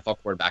league NFL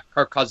quarterback.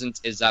 Kirk Cousins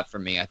is that for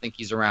me. I think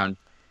he's around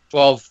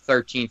 12th,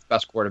 13th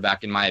best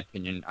quarterback in my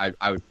opinion.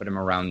 I would put him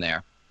around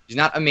there. He's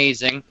not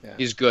amazing. Yeah.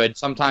 He's good.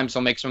 Sometimes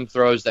he'll make some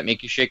throws that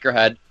make you shake your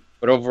head.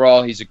 But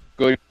overall, he's a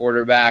good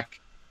quarterback.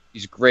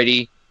 He's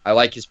gritty. I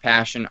like his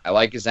passion. I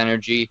like his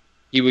energy.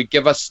 He would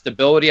give us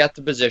stability at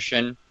the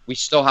position. We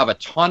still have a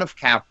ton of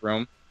cap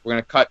room. We're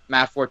going to cut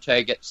Matt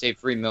Forte,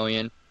 save $3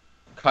 million.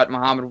 Cut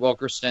Muhammad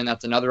Wilkerson,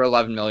 that's another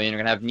 $11 million. We're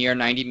going to have near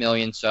 $90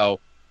 million. So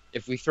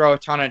if we throw a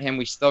ton at him,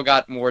 we still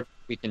got more.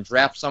 We can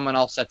draft someone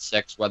else at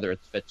 6, whether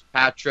it's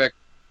Fitzpatrick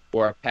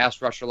or a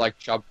pass rusher like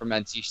Chubb from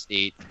NC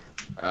State.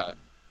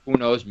 Who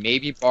knows?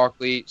 Maybe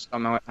Barkley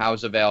somehow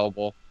is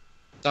available.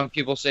 Some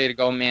people say to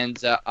go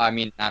Manziel. I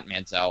mean, not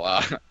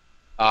Manziel.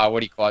 What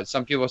do you call it?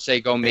 Some people say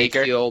go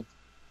Mayfield,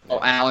 go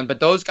Allen. But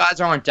those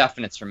guys aren't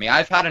definites for me.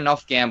 I've had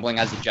enough gambling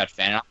as a Jet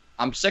fan.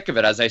 I'm sick of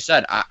it. As I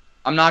said,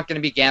 I'm not going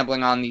to be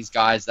gambling on these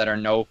guys that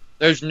are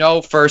there's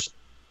no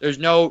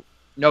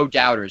no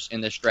doubters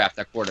in this draft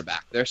at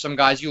quarterback. There's some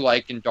guys you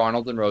like in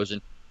Darnold and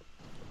Rosen.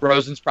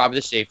 Rosen's probably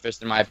the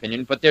safest in my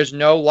opinion, but there's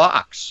no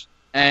locks.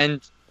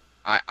 And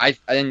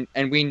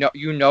we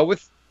know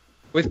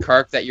with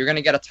Kirk that you're going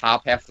to get a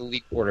top half of the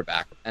league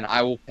quarterback, and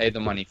I will pay the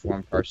money for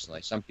him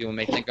personally. Some people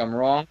may think I'm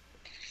wrong,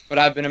 but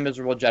I've been a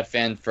miserable Jet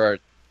fan for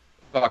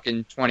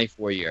fucking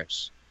 24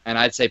 years, and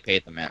I'd say pay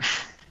the man.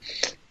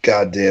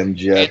 Goddamn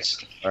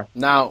Jets.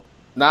 Now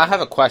I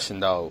have a question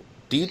though.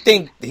 Do you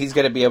think he's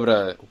going to be able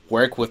to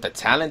work with the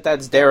talent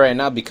that's there right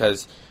now?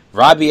 Because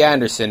Robbie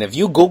Anderson, if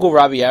you Google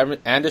Robbie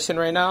Anderson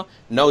right now,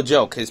 no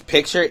joke, his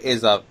picture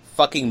is a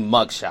fucking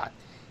mugshot.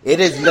 It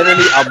is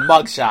literally a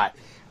mugshot.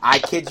 I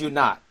kid you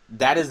not.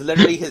 That is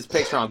literally his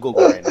picture on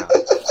Google right now.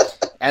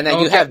 And then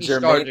Don't you have get me Jermaine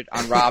started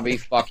on Robbie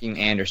fucking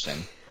Anderson.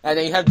 And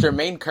then you have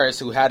Jermaine Kearse,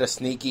 who had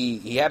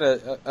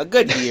a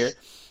good year,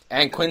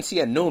 and Quincy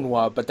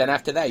Enunwa. But then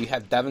after that, you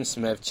have Devin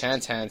Smith,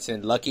 Chance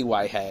Hansen, Lucky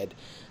Whitehead,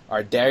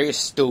 Darius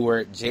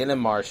Stewart, Jalen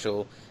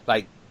Marshall.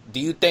 Like, do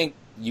you think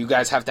you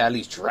guys have to at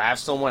least draft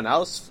someone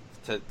else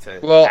to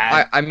Well,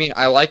 add?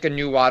 I like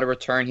Enunwa to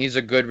return. He's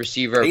a good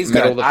receiver, He's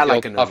middle good. of I the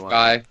like field, tough Enunwa.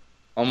 guy.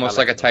 Almost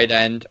I like like a tight Enunwa.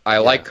 end. I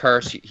like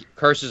Kearse.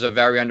 Kearse is a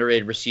very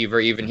underrated receiver.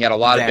 Even he had a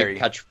lot of Very.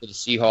 big catch for the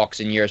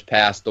Seahawks in years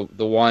past.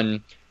 The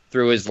one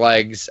through his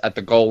legs at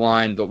the goal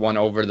line, the one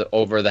over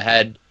the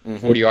head,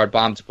 40-yard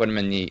bomb to put him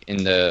in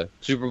the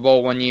Super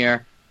Bowl one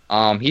year.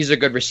 He's a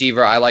good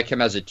receiver. I like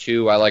him as a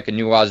 2. I like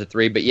Enunwa as a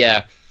 3. But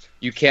yeah,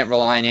 you can't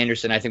rely on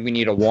Anderson. I think we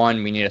need a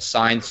 1. We need to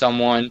sign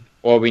someone,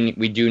 or we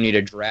do need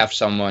to draft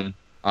someone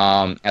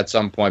at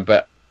some point.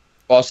 But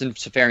Austin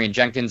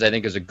Seferian-Jenkins, I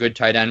think, is a good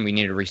tight end. We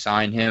need to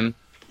re-sign him.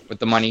 With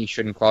the money, he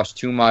shouldn't cost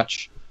too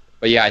much.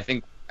 But yeah, I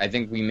think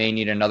we may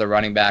need another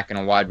running back and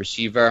a wide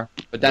receiver.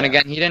 But then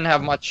again, he didn't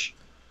have much.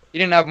 He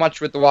didn't have much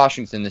with the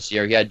Washington this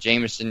year. He had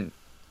Jameson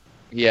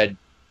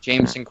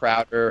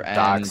Crowder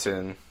and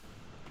Dotson.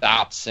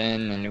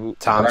 and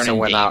Thompson Vernon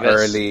went out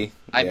Davis. early.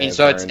 I Yeah, mean,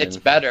 so Vernon. it's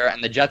better,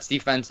 and the Jets'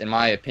 defense, in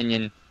my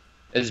opinion,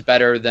 is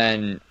better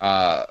than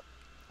the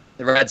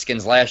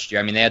Redskins last year.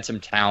 I mean, they had some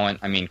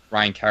talent. I mean,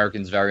 Ryan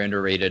Kerrigan's very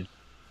underrated.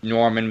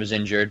 Norman was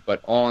injured,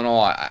 but all in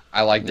all,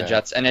 I like the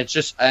Jets, and it's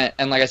just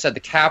and like I said, the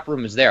cap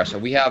room is there, so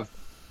we have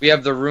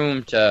the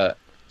room to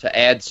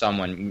add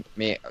someone,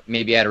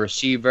 maybe add a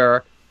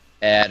receiver,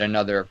 add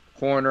another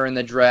corner in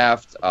the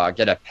draft,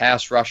 get a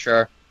pass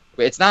rusher.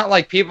 But it's not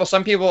like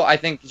some people I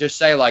think just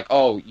say like,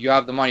 oh, you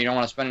have the money, you don't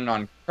want to spend it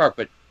on Kirk,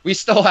 but we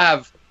still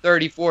have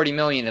 30-40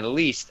 million at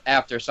least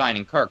after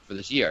signing Kirk for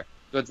this year,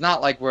 so it's not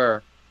like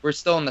we're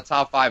still in the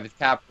top 5 with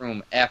cap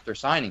room after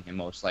signing him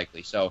most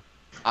likely. So.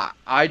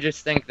 I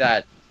just think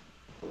that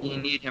you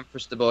need him for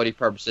stability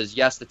purposes.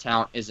 Yes, the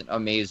talent isn't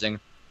amazing,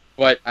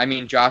 but, I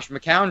mean, Josh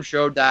McCown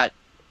showed that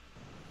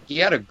he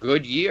had a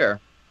good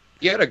year.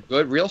 He had a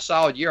good, real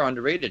solid year,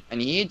 underrated,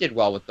 and he did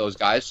well with those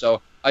guys.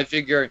 So I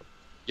figure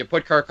you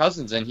put Kirk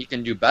Cousins in, he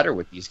can do better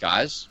with these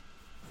guys.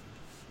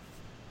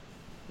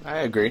 I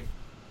agree.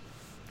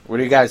 What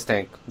do you guys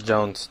think,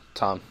 Jones,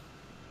 Tom?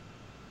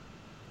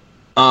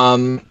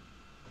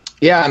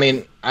 Yeah, I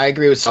mean, I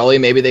agree with Sully.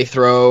 Maybe they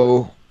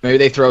throw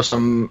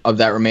some of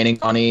that remaining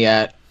money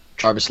at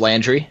Jarvis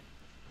Landry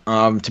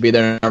to be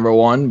their number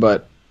 1,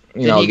 but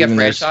Did he get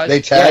franchised?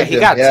 They tagged he him.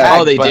 got yeah.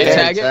 tagged. Oh, they but did then-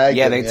 tag him?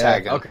 Yeah, they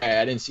tagged him. Okay,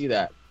 I didn't see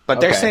that. But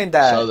they're Okay, saying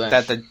that so then-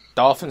 that the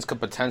Dolphins could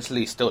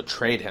potentially still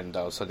trade him,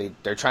 though. So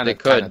they're trying They to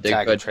could, kind of they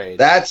tag could. and trade.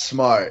 That's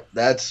smart.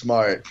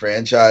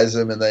 Franchise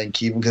him and then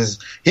keep him because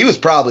he was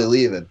probably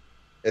leaving.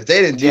 If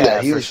they didn't do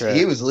Yeah, that, for sure.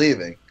 he was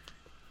leaving.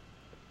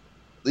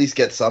 At least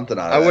get something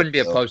out of I it. wouldn't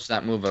be so. opposed to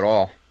that move at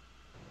all.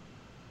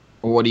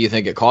 What do you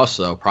think it costs,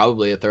 though?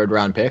 Probably a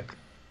 3rd-round pick.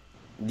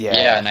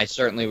 Yeah, and I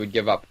certainly would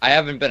give up. I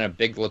haven't been a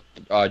big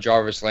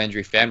Jarvis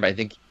Landry fan, but I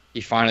think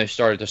he finally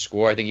started to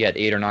score. I think he had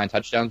 8 or 9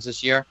 touchdowns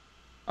this year.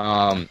 He's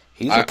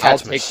a I'll catch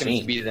take him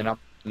machine. to be the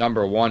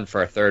number 1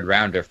 for a 3rd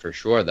rounder for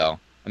sure, though.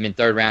 I mean,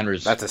 3rd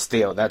rounders. That's a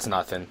steal. That's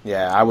nothing.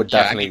 Yeah, I would Yeah,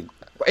 I definitely. mean,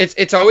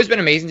 it's always been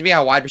amazing to me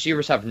how wide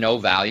receivers have no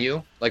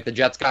value. Like the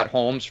Jets got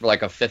Holmes for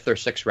like a 5th or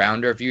 6th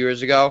rounder a few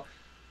years ago.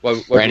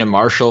 Brandon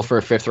Marshall for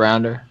a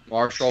 5th-rounder.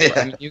 Marshall. Yeah.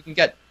 I mean, you can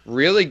get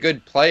really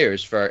good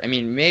players for. I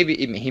mean, maybe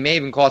he may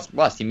even cost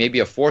less. He may be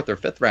a 4th or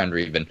 5th rounder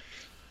even.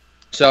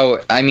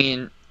 So I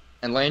mean,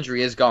 and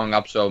Landry is going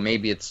up, so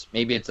maybe it's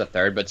a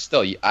 3rd, but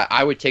still,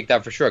 I would take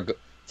that for sure.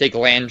 Take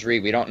Landry.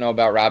 We don't know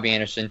about Robbie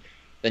Anderson.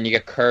 Then you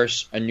get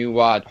Kearse,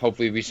 Enunwa.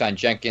 Hopefully, we sign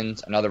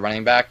Jenkins, another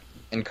running back,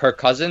 and Kirk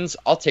Cousins.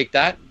 I'll take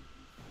that.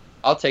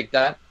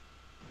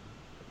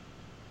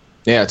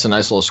 Yeah, it's a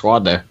nice little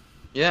squad there.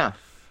 Yeah.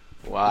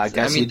 Well, I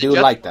guess you the do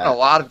Jets like won a that.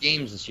 lot of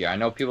games this year. I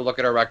know people look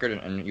at our record,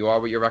 and you are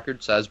what your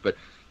record says, but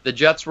the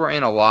Jets were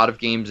in a lot of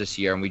games this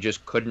year, and we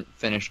just couldn't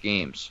finish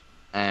games.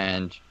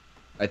 And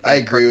I think I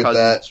agree Kirk with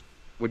Cousins that.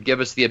 would give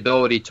us the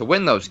ability to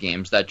win those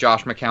games that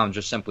Josh McCown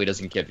just simply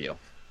doesn't give you.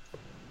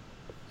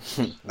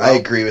 I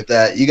agree with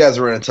that. You guys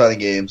were in a ton of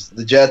games.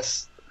 The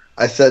Jets,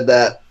 I said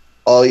that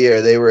all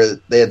year.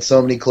 They had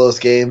so many close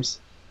games.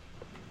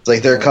 It's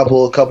like they're a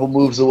couple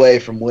moves away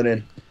from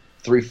winning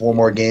 3-4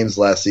 more games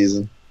last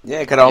season. Yeah,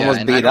 it could almost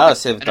and I beat don't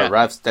us think- if the and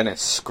I- refs didn't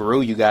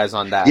screw you guys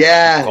on that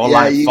Yeah, goal yeah,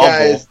 line you fumble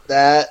guys. With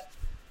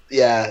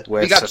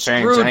We got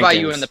Safarian screwed by you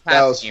Jenkins. in the that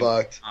past was game.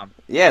 fucked.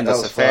 Yeah, and the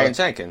that was Safarian fucked.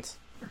 Jenkins.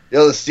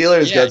 Yo, the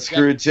Steelers Yeah, got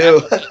screwed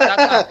too. That's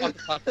not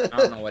fucking I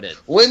don't know what it is.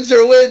 Wins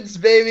or wins,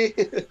 baby.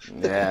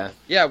 Yeah.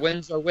 Yeah,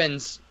 wins or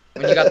wins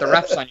when you got the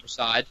refs on your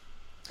side.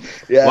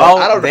 Yeah, I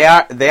Well,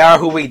 don't they are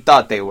who we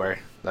thought they were.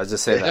 Let's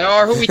just say They that.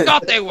 are who we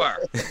thought they were.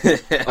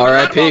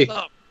 R.I.P.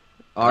 About them.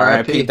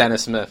 R.I.P.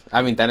 Dennis Smith.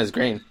 I mean Dennis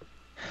Green.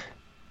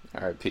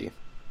 R.I.P.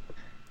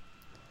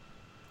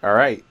 All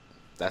right,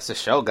 that's the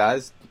show,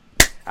 guys.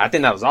 I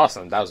think that was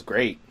awesome. That was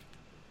great.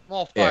 I'm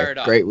all Yeah, fired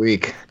up. great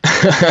week.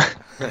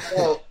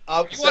 Well,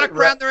 You want to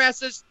crown their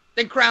asses?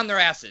 Then crown their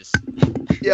asses.